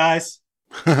esoteric here, guys.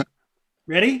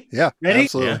 Ready? Yeah. Ready?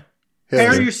 Absolutely. Yeah.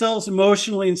 Prepare yourselves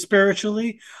emotionally and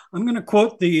spiritually. I'm going to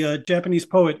quote the Japanese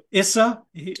poet Issa,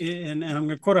 and I'm going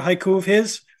to quote a haiku of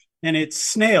his, and it's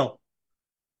snail.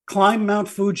 Climb Mount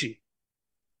Fuji,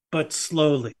 but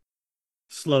slowly,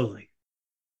 slowly.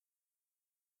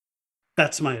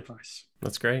 That's my advice.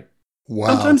 That's great. Wow.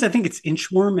 Sometimes I think it's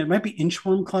inchworm. It might be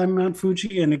inchworm climb Mount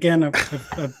Fuji. And again,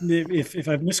 if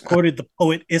I've misquoted the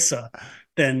poet Issa,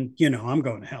 then, I'm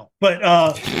going to hell. But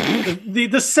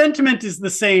the sentiment is the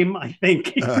same, I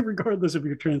think, regardless of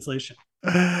your translation.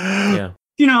 Yeah.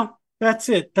 That's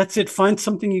it. That's it. Find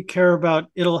something you care about.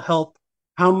 It'll help.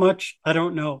 How much? I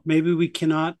don't know. Maybe we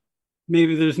cannot.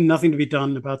 Maybe there's nothing to be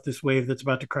done about this wave that's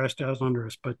about to crash down under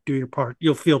us, but do your part.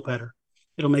 You'll feel better.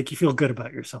 It'll make you feel good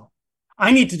about yourself.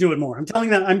 I need to do it more. I'm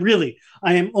telling that. I'm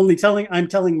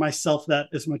telling myself that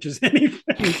as much as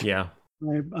anything. Yeah.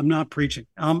 I'm not preaching.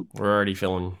 We're already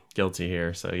feeling guilty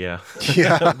here. So yeah.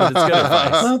 Yeah. But it's good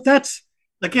advice. Well, that's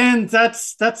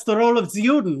the role of the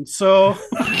Juden. So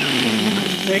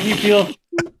make you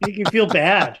feel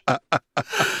bad.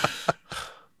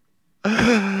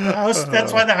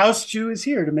 That's why the house Jew is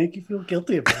here, to make you feel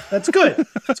guilty about it. That's good.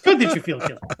 It's good that you feel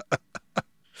guilty.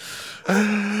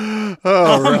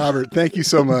 Robert, thank you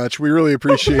so much. We really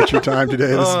appreciate your time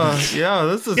today. This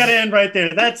is gotta end right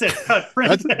there. That's it.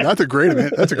 That's a great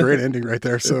event. That's a great ending right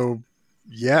there. So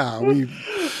yeah, you've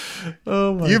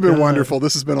been wonderful.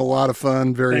 This has been a lot of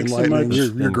fun, very enlightening.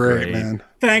 So you're great, man.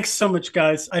 Thanks so much,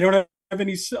 guys. I don't have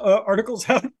any articles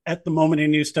out at the moment,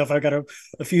 any new stuff. I've got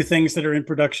a few things that are in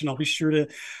production. I'll be sure to.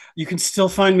 You can still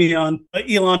find me on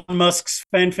Elon Musk's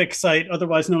fanfic site,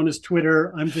 otherwise known as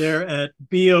Twitter. I'm there at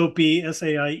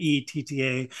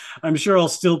BOBSAIETTA. I'm sure I'll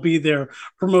still be there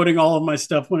promoting all of my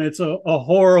stuff when it's a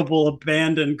horrible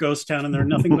abandoned ghost town and there are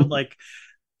nothing but like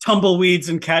tumbleweeds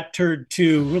and cat turd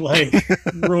too, like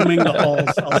roaming the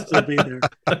halls. I'll still be there.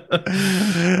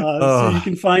 So you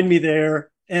can find me there.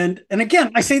 And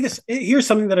again, I say this, here's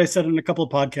something that I said in a couple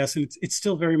of podcasts, and it's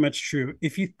still very much true.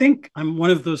 If you think I'm one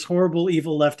of those horrible,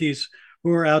 evil lefties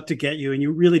who are out to get you, and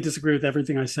you really disagree with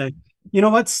everything I say, you know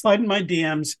what? Slide in my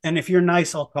DMs, and if you're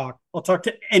nice, I'll talk. I'll talk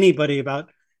to anybody about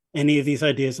any of these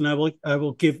ideas, and I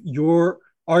will give your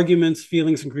arguments,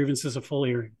 feelings, and grievances a full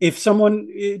hearing. If someone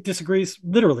disagrees,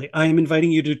 literally, I am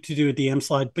inviting you to do a DM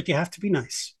slide, but you have to be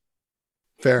nice.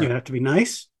 Fair. You have to be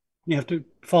nice. You have to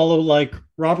follow like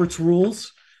Robert's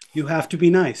rules. You have to be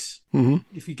nice. Mm-hmm.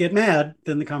 If you get mad,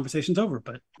 then the conversation's over.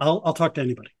 But I'll talk to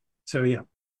anybody. So yeah,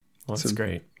 well, that's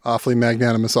great. Awfully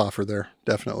magnanimous offer there,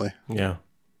 definitely. Yeah.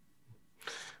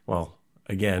 Well,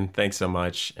 again, thanks so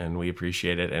much, and we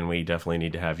appreciate it, and we definitely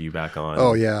need to have you back on.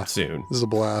 Oh yeah, soon. This is a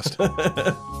blast.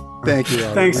 Thank you,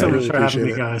 Robert. Thanks so really much for having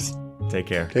me, it. guys. Take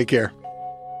care. Take care.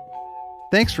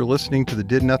 Thanks for listening to the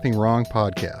Did Nothing Wrong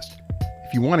podcast.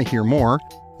 If you want to hear more,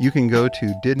 you can go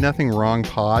to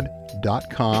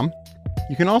didnothingwrongpod.com.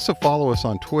 You can also follow us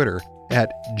on Twitter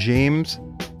at James,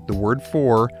 the word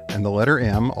 4, and the letter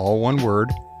M, all one word,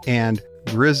 and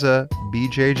Grizza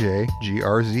BJJ,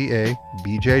 Grza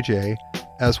BJJ,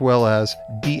 as well as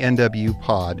DNW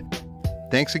Pod.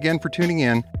 Thanks again for tuning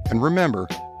in, and remember,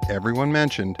 everyone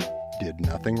mentioned did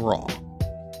nothing wrong.